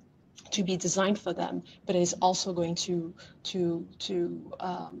designed for them, but is also going to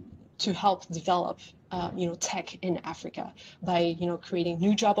help develop tech in Africa by creating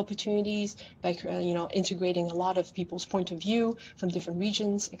new job opportunities, by integrating a lot of people's point of view from different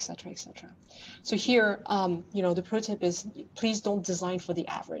regions, etc., etc. So here, the pro tip is, please don't design for the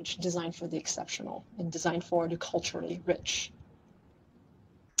average, design for the exceptional, and design for the culturally rich.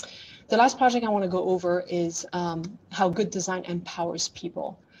 The last project I want to go over is how good design empowers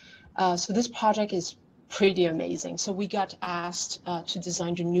people. So this project is pretty amazing. So we got asked to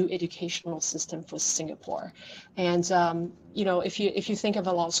design the new educational system for Singapore. And if you think of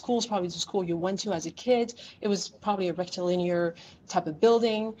a lot of schools, probably the school you went to as a kid, it was probably a rectilinear type of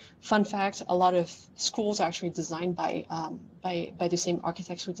building. Fun fact, a lot of schools are actually designed by the same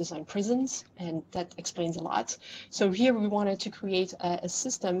architects who design prisons, and that explains a lot. So here we wanted to create a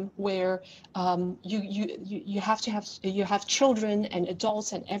system where you have children and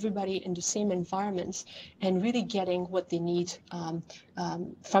adults and everybody in the same environment, and really getting what they need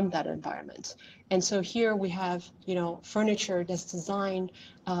from that environment. And so here we have furniture that's designed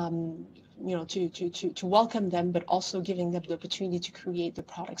to welcome them, but also giving them the opportunity to create the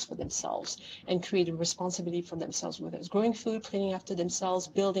products for themselves and create a responsibility for themselves, whether it's growing food, cleaning after themselves,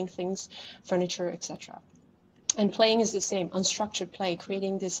 building things, furniture, etc. And playing is the same, unstructured play,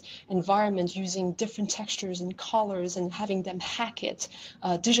 creating this environment using different textures and colors, and having them hack it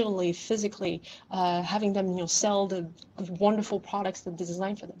digitally, physically, having them sell the wonderful products that they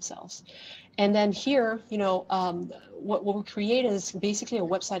design for themselves. And then here, what we create is basically a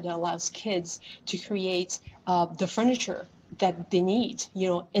website that allows kids to create the furniture that they need,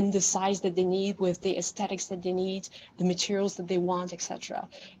 in the size that they need, with the aesthetics that they need, the materials that they want, etc.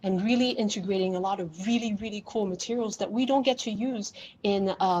 And really integrating a lot of really, really cool materials that we don't get to use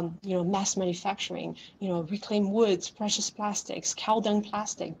in, mass manufacturing, reclaimed woods, precious plastics, cow dung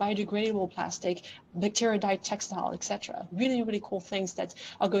plastic, biodegradable plastic, bacteria-dyed textile, etc. Really, really cool things that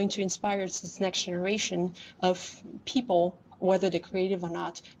are going to inspire this next generation of people, whether they're creative or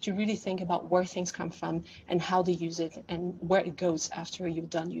not, to really think about where things come from and how they use it and where it goes after you're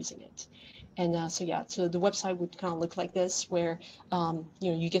done using it. And so the website would kind of look like this, where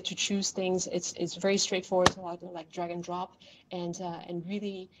you get to choose things. It's very straightforward. It's a lot of like drag and drop, and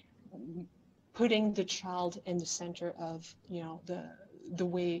really putting the child in the center of the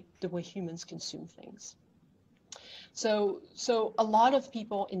way humans consume things. So a lot of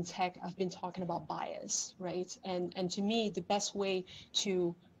people in tech have been talking about bias, right? And to me, the best way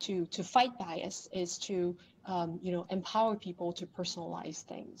to fight bias is to empower people to personalize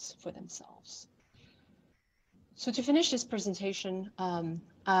things for themselves. So to finish this presentation,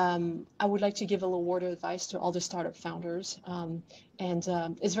 I would like to give a little word of advice to all the startup founders, and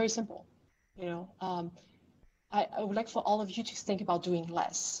it's very simple. I would like for all of you to think about doing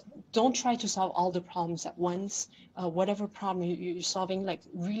less. Don't try to solve all the problems at once. Whatever problem you're solving, like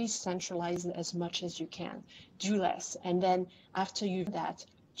really centralize it as much as you can. Do less. And then after you've done that,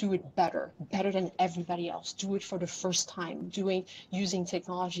 do it better than everybody else. Do it for the first time, using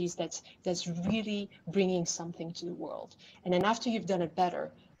technologies that's really bringing something to the world. And then after you've done it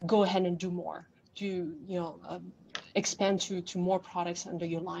better, go ahead and do more. Expand to more products under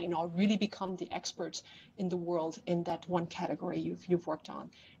your line, or really become the experts in the world in that one category you've worked on.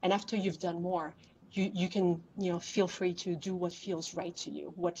 And after you've done more, you can feel free to do what feels right to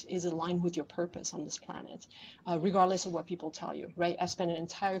you, what is aligned with your purpose on this planet, regardless of what people tell you, right? I spent an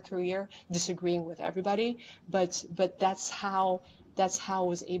entire career disagreeing with everybody, but that's how I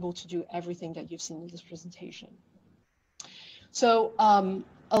was able to do everything that you've seen in this presentation. So a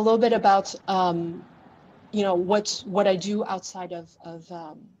little bit about what I do outside of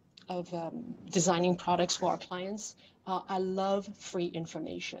designing products for our clients. I love free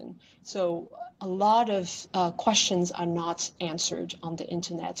information. So a lot of questions are not answered on the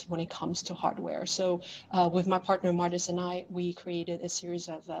internet when it comes to hardware. So with my partner Martis and I, we created a series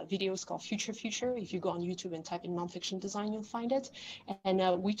of videos called Future Future. If you go on YouTube and type in nonfiction design, you'll find it.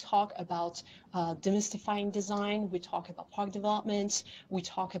 And we talk about demystifying design. We talk about product development. We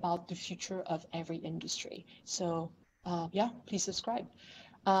talk about the future of every industry. So yeah, please subscribe.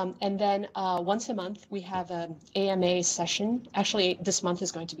 And then once a month, we have an AMA session. Actually, this month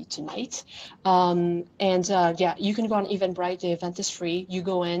is going to be tonight. Yeah, you can go on Eventbrite. The event is free. You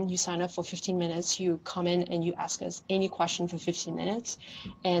go in, you sign up for 15 minutes. You come in and you ask us any question for 15 minutes.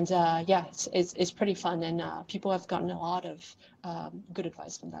 And yeah, it's pretty fun. And people have gotten a lot of good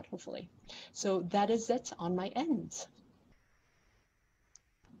advice from that, hopefully. So that is it on my end.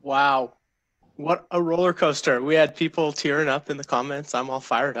 Wow. What a roller coaster. We had people tearing up in the comments. I'm all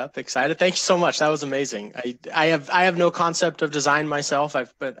fired up, excited. Thank you so much. That was amazing. I have no concept of design myself,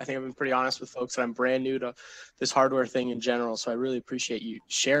 but I think I've been pretty honest with folks that I'm brand new to this hardware thing in general. So I really appreciate you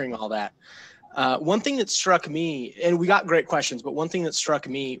sharing all that. One thing that struck me, and we got great questions, but one thing that struck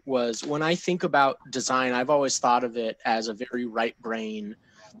me was when I think about design, I've always thought of it as a very right brain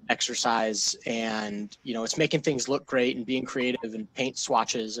exercise, and it's making things look great and being creative and paint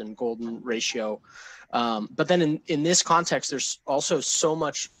swatches and golden ratio, but then in this context there's also so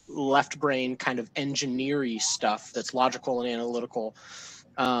much left brain kind of engineering stuff that's logical and analytical.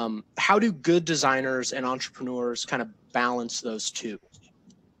 How do good designers and entrepreneurs kind of balance those two?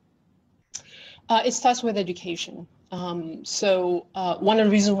 It starts with education. So one of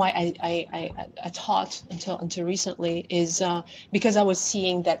the reasons why I taught until recently is because I was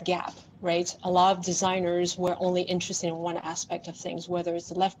seeing that gap, right? A lot of designers were only interested in one aspect of things, whether it's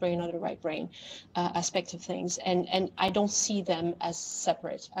the left brain or the right brain aspect of things. And I don't see them as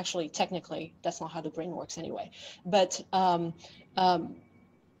separate. Actually, technically, that's not how the brain works anyway. But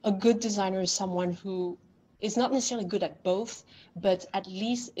a good designer is someone who is not necessarily good at both, but at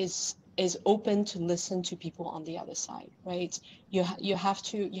least is open to listen to people on the other side, right? You have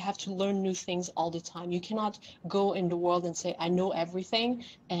to learn new things all the time. You cannot go in the world and say, I know everything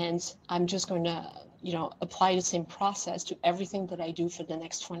and I'm just going to apply the same process to everything that I do for the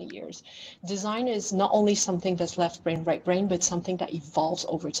next 20 years. Design is not only something that's left brain, right brain, but something that evolves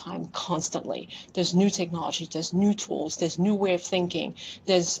over time constantly. There's new technology, there's new tools, there's new way of thinking,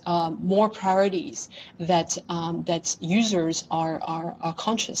 there's more priorities that users are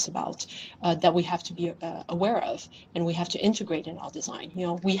conscious about, that we have to be aware of, and we have to integrate in our design.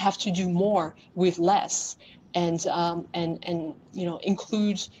 We have to do more with less, and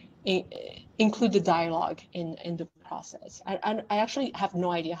include the dialogue in the process. I actually have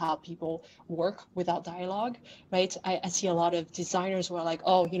no idea how people work without dialogue, right? I see a lot of designers who are like,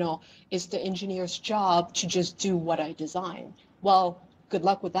 oh, it's the engineer's job to just do what I design. Well, good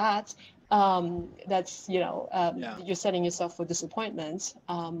luck with that. That's you're setting yourself for disappointment.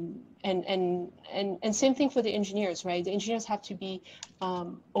 And same thing for the engineers, right? The engineers have to be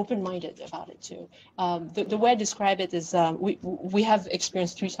open-minded about it too. The way I describe it is we have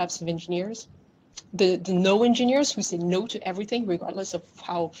experienced three types of engineers. The no engineers who say no to everything, regardless of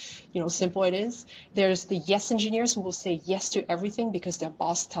how simple it is. There's the yes engineers who will say yes to everything because their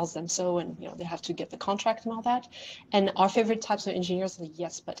boss tells them so, and they have to get the contract and all that. And our favorite types of engineers are the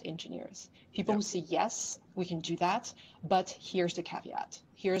yes but engineers. People who say yes, we can do that, but here's the caveat.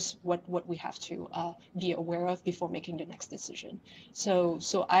 Here's what we have to be aware of before making the next decision.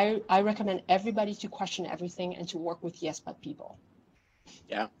 So I recommend everybody to question everything and to work with yes but people.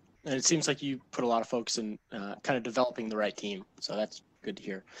 Yeah. And it seems like you put a lot of focus in kind of developing the right team. So that's good to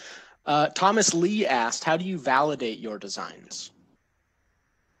hear. Thomas Lee asked, how do you validate your designs?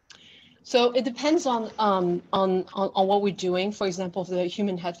 So it depends on what we're doing. For example, for the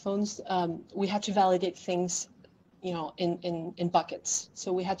human headphones, we had to validate things in buckets.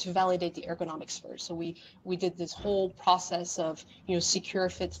 So we had to validate the ergonomics first. So we did this whole process of secure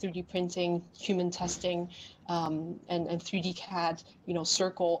fit 3D printing, human testing, and 3D CAD,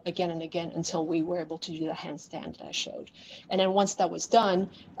 circle again and again until we were able to do the handstand that I showed. And then once that was done,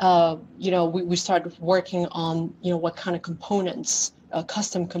 we started working on what kind of components,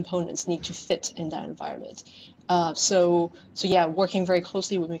 custom components need to fit in that environment. So yeah, working very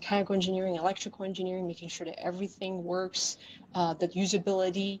closely with mechanical engineering, electrical engineering, making sure that everything works, that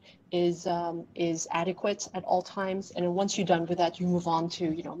usability is adequate at all times. And then once you're done with that, you move on to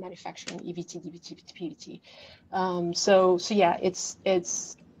manufacturing, EVT, DVT, PVT. So yeah,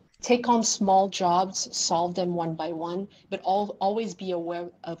 it's take on small jobs, solve them one by one, but always be aware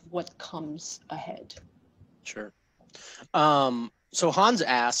of what comes ahead. Sure. So Hans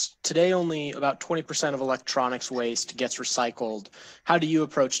asked, today only about 20% of electronics waste gets recycled. How do you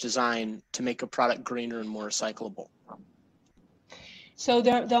approach design to make a product greener and more recyclable? So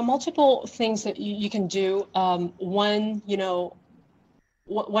there are multiple things that you can do. One,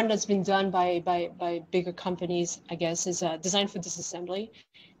 one that's been done by bigger companies, I guess, is design for disassembly.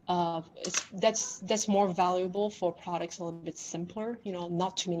 That's more valuable for products a little bit simpler,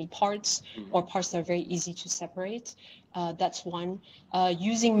 not too many parts or parts that are very easy to separate. That's one.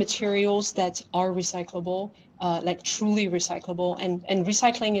 Using materials that are recyclable, like truly recyclable, and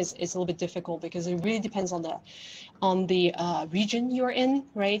recycling is a little bit difficult because it really depends on the region you're in,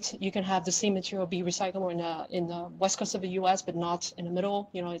 right? You can have the same material be recyclable in the west coast of the U.S., but not in the middle.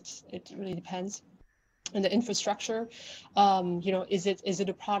 It really depends. And the infrastructure, is it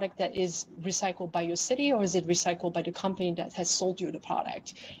a product that is recycled by your city, or is it recycled by the company that has sold you the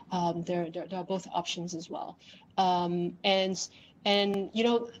product? There are both options as well. And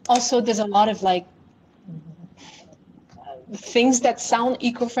also there's a lot of things that sound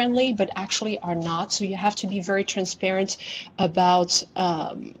eco-friendly but actually are not. So you have to be very transparent about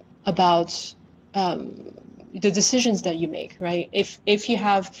the decisions that you make, right? If you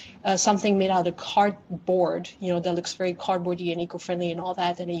have something made out of cardboard, that looks very cardboardy and eco-friendly and all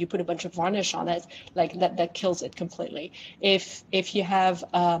that, and then you put a bunch of varnish on it, like that kills it completely. If you have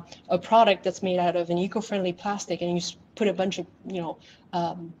a product that's made out of an eco-friendly plastic and you put a bunch of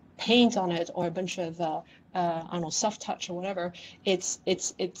paint on it or a bunch of I don't know, soft touch or whatever, it's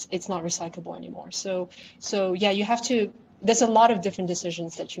not recyclable anymore. So yeah, you have to. There's a lot of different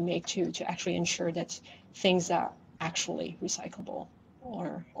decisions that you make to actually ensure that things are actually recyclable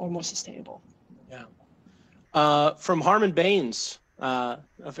or more sustainable. Yeah. From Harmon Baines, a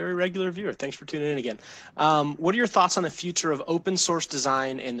very regular viewer. Thanks for tuning in again. What are your thoughts on the future of open source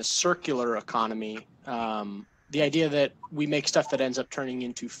design and the circular economy? The idea that we make stuff that ends up turning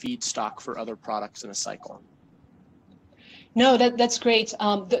into feedstock for other products in a cycle. No, that's great.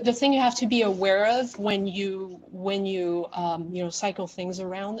 The thing you have to be aware of when you cycle things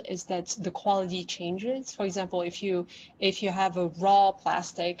around is that the quality changes. For example, if you have a raw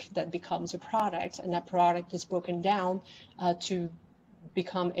plastic that becomes a product and that product is broken down to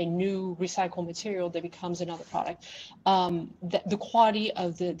become a new recycled material that becomes another product, the quality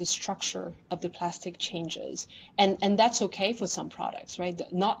of the structure of the plastic changes, and that's okay for some products, right?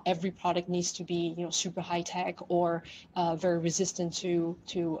 Not every product needs to be super high tech or very resistant to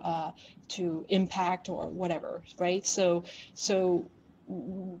impact or whatever, right? So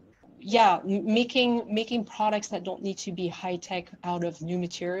yeah, making products that don't need to be high tech out of new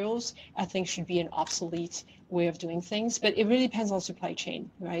materials, I think, should be an obsolete way of doing things. But it really depends on supply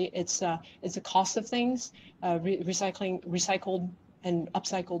chain, right? It's the cost of things. Recycled and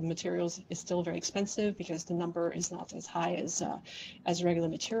upcycled materials is still very expensive because the number is not as high as regular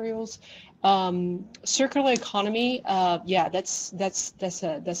materials. Circular economy, yeah, that's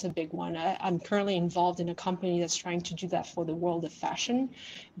a big one. I'm currently involved in a company that's trying to do that for the world of fashion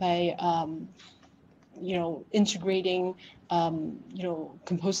by integrating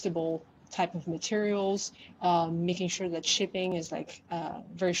compostable type of materials, making sure that shipping is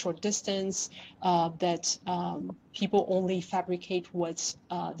very short distance, that people only fabricate what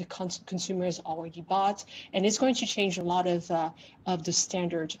the consumers already bought, and it's going to change a lot of the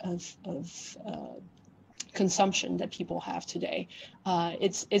standard of consumption that people have today.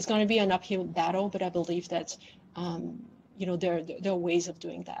 It's going to be an uphill battle, but I believe that there are ways of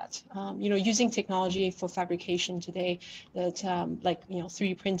doing that. Using technology for fabrication today, that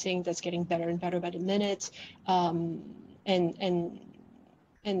 3D printing, that's getting better and better by the minute, and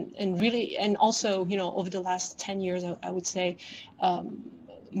really, and also over the last 10 years, I would say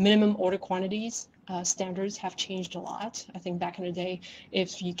minimum order quantities standards have changed a lot. I think back in the day,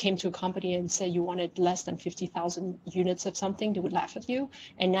 if you came to a company and said you wanted less than 50,000 units of something, they would laugh at you.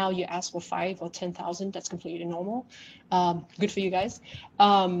 And now you ask for 5 or 10,000, that's completely normal. Good for you guys.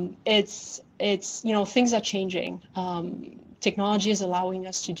 It's things are changing. Technology is allowing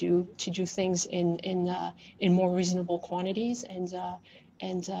us to do things in more reasonable quantities, and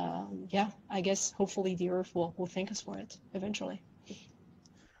yeah, I guess hopefully the earth will thank us for it eventually.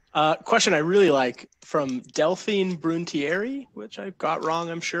 Question I really like from Delphine Bruntieri, which I got wrong,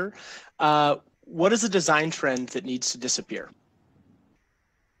 I'm sure. What is a design trend that needs to disappear?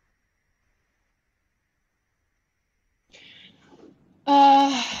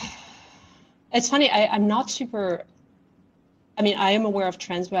 It's funny, I'm not super, I mean, I am aware of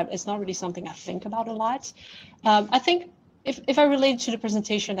trends, but it's not really something I think about a lot. I think if I relate to the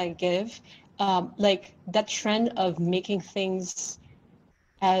presentation I give, that trend of making things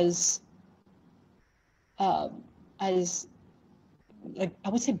as like, I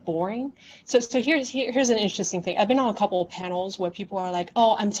would say boring. So here's an interesting thing. I've been on a couple of panels where people are like,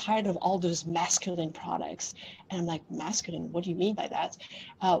 oh, I'm tired of all those masculine products. And I'm like, masculine, what do you mean by that?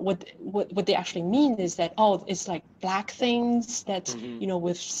 What they actually mean is that, oh, it's like black things that, you know,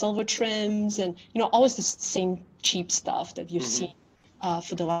 with silver trims and, you know, always the same cheap stuff that you've seen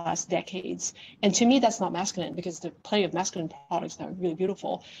for the last decades. And to me, that's not masculine, because there are plenty of masculine products that are really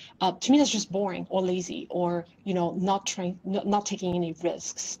beautiful. To me, that's just boring or lazy, or, you know, not taking any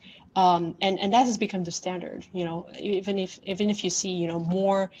risks. And that has become the standard, you know, even if you see, you know,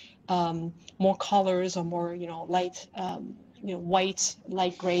 more colors or more, you know, light, you know, white,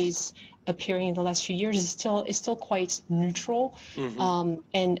 light grays appearing in the last few years, is still quite neutral,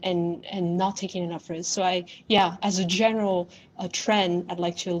 and not taking enough risk. So as a general trend, I'd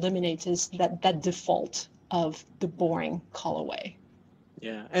like to eliminate is that default of the boring colorway.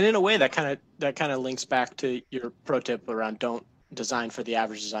 Yeah, and in a way that kind of links back to your pro tip around don't design for the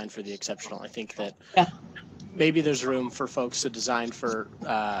average, design for the exceptional. I think that maybe there's room for folks to design for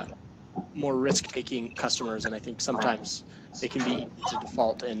more risk-taking customers, and I think sometimes they can be easy to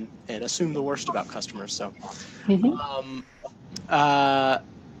default and assume the worst about customers. So,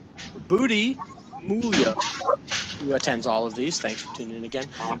 Booty Mulio, who attends all of these, thanks for tuning in again,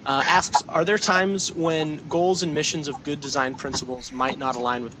 asks, are there times when goals and missions of good design principles might not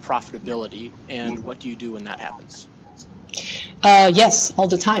align with profitability, and what do you do when that happens? Yes, all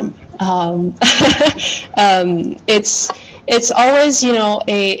the time. It's always, you know,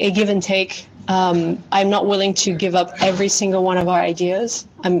 a give and take. I'm not willing to give up every single one of our ideas.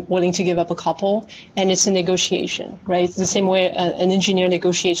 I'm willing to give up a couple, and it's a negotiation, right? It's the same way an engineer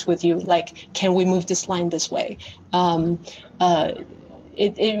negotiates with you, like, can we move this line this way? It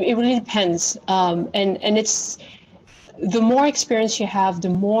really depends, and it's, the more experience you have, the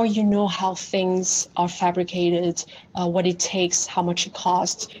more you know how things are fabricated, what it takes, how much it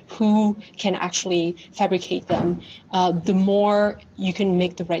costs, who can actually fabricate them, the more you can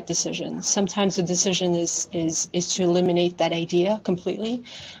make the right decision. Sometimes the decision is to eliminate that idea completely.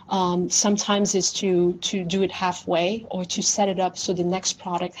 Sometimes it's to do it halfway, or to set it up so the next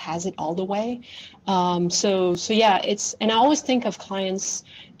product has it all the way. So yeah, and I always think of clients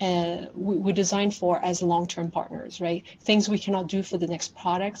we design for as long-term partners, right? Things we cannot do for the next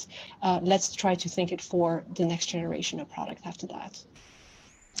product, let's try to think it for the next generation of product after that.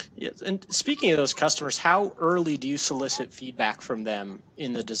 Yes, and speaking of those customers, how early do you solicit feedback from them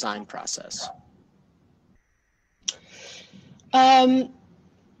in the design process?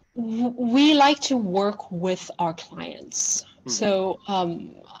 We like to work with our clients. So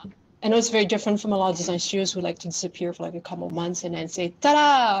I know it's very different from a lot of design studios who like to disappear for like a couple of months and then say,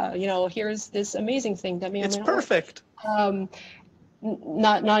 ta-da, you know, here's this amazing thing that may or may not work. It's perfect.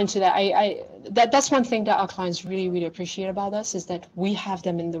 Not into that. That's one thing that our clients really appreciate about us, is that we have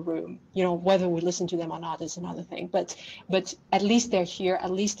them in the room. You know, whether we listen to them or not is another thing. But at least they're here. At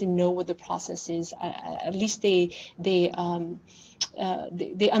least they know what the process is. At least they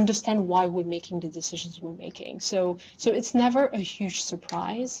understand why we're making the decisions we're making. So it's never a huge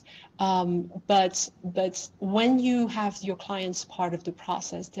surprise. But when you have your clients part of the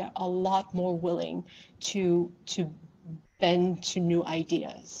process, they're a lot more willing to bend to new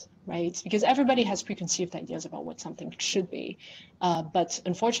ideas, right? Because everybody has preconceived ideas about what something should be. But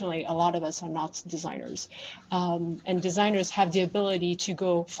unfortunately, a lot of us are not designers. And designers have the ability to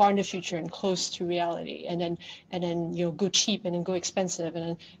go far in the future and close to reality, and then you know, go cheap and then go expensive,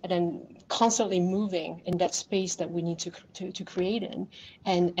 and then constantly moving in that space that we need to create in,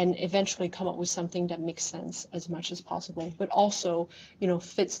 and eventually come up with something that makes sense as much as possible, but also, you know,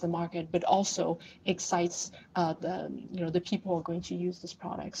 fits the market, but also excites the people who are going to use this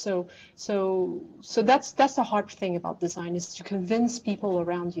product. So that's the hard thing about design, is to convince people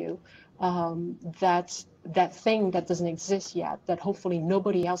around you that thing that doesn't exist yet, that hopefully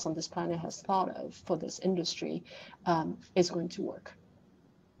nobody else on this planet has thought of for this industry, is going to work.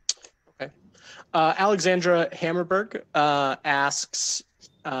 Okay. Alexandra Hammerberg asks,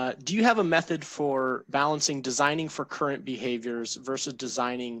 do you have a method for balancing designing for current behaviors versus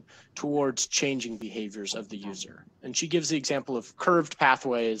designing towards changing behaviors of the user? And she gives the example of curved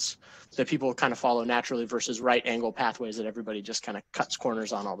pathways that people kind of follow naturally versus right angle pathways that everybody just kind of cuts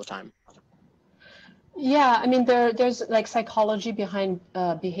corners on all the time. Yeah, I mean, there's like psychology behind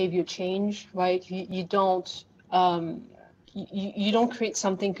behavior change, right? You don't create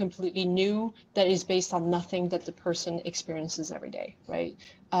something completely new that is based on nothing that the person experiences every day, right?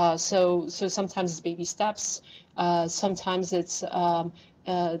 So sometimes it's baby steps. Sometimes it's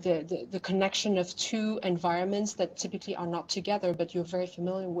the connection of two environments that typically are not together, but you're very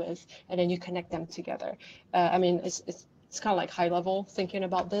familiar with, and then you connect them together. I mean, it's kind of like high level thinking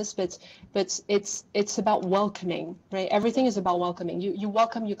about this, but it's about welcoming, right? Everything is about welcoming. You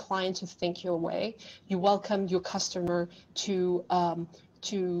welcome your client to think your way. You welcome your customer to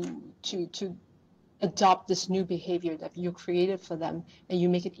adopt this new behavior that you created for them, and you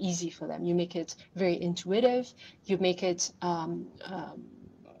make it easy for them. You make it very intuitive. You make it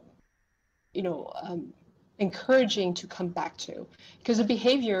encouraging to come back to, because the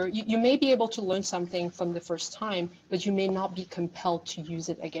behavior, you may be able to learn something from the first time, but you may not be compelled to use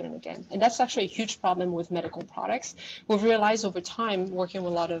it again and again. And that's actually a huge problem with medical products. We've realized over time, working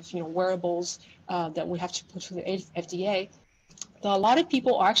with a lot of wearables that we have to put through the FDA, that a lot of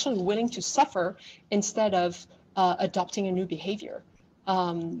people are actually willing to suffer instead of adopting a new behavior.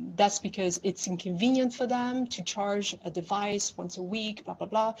 That's because it's inconvenient for them to charge a device once a week, blah, blah,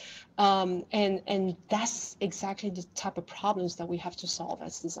 blah. And that's exactly the type of problems that we have to solve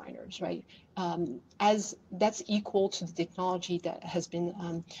as designers, right? As that's equal to the technology that has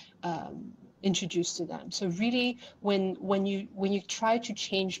been introduced to them. So really, when you try to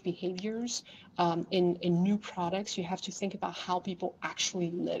change behaviors in new products, you have to think about how people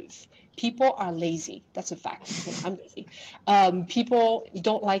actually live. People are lazy. That's a fact. I'm lazy. People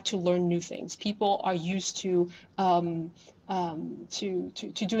don't like to learn new things. People are used to doing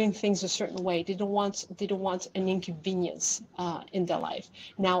things a certain way. They don't want an inconvenience in their life.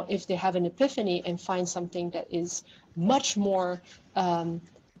 Now, if they have an epiphany and find something that is much more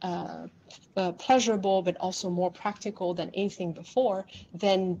pleasurable, but also more practical than anything before,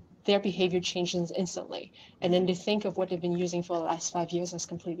 then their behavior changes instantly. And then they think of what they've been using for the last 5 years as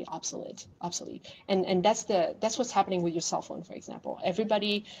completely obsolete. And that's what's happening with your cell phone, for example.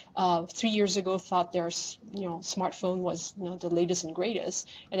 Everybody 3 years ago thought their smartphone was the latest and greatest.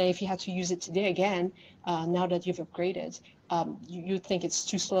 And then if you had to use it today again, now that you've upgraded, you think it's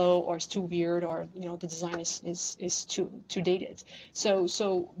too slow, or it's too weird, or the design is too dated. So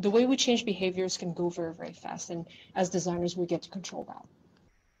the way we change behaviors can go very, very fast, and as designers we get to control that.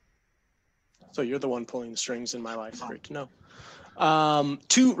 So you're the one pulling the strings in my life. Great to know.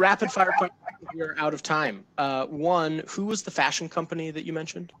 2 rapid fire questions. We're out of time. One, who was the fashion company that you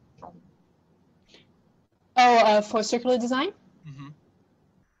mentioned? Oh, for circular design? Mm-hmm.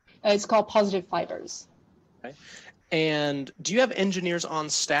 It's called Positive Fibers. Okay. And do you have engineers on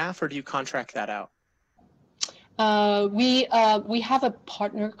staff, or do you contract that out? We have a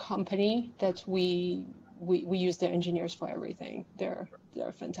partner company that we use their engineers for everything. They're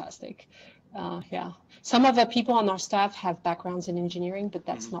fantastic. Yeah, some of the people on our staff have backgrounds in engineering, but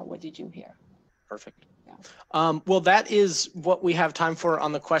that's not what they do here. Perfect. Yeah. Well, that is what we have time for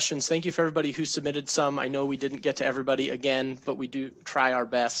on the questions. Thank you for everybody who submitted some. I know we didn't get to everybody again, but we do try our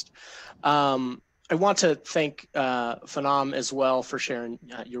best. I want to thank Phenom as well for sharing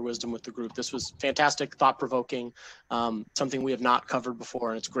your wisdom with the group. This was fantastic, thought-provoking, something we have not covered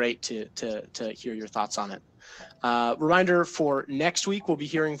before, and it's great to hear your thoughts on it. Reminder for next week, we'll be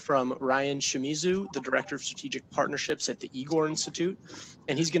hearing from Ryan Shimizu, the Director of Strategic Partnerships at the Igor Institute,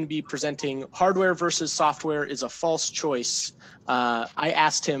 and he's going to be presenting Hardware versus Software is a False Choice. I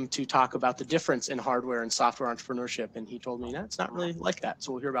asked him to talk about the difference in hardware and software entrepreneurship, and he told me, no, it's not really like that.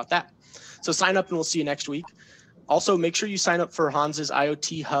 So we'll hear about that. So sign up and we'll see you next week. Also, make sure you sign up for Hans's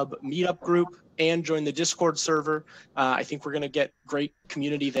IoT Hub meetup group and join the Discord server. I think we're going to get great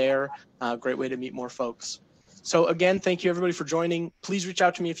community there, great way to meet more folks. So again, thank you everybody for joining. Please reach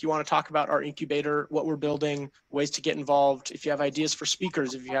out to me if you want to talk about our incubator, what we're building, ways to get involved. If you have ideas for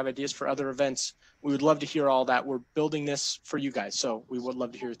speakers, if you have ideas for other events, we would love to hear all that. We're building this for you guys, so we would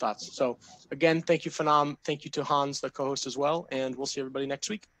love to hear your thoughts. So again, thank you, Phenom. Thank you to Hans, the co-host as well, and we'll see everybody next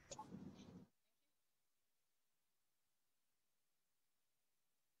week.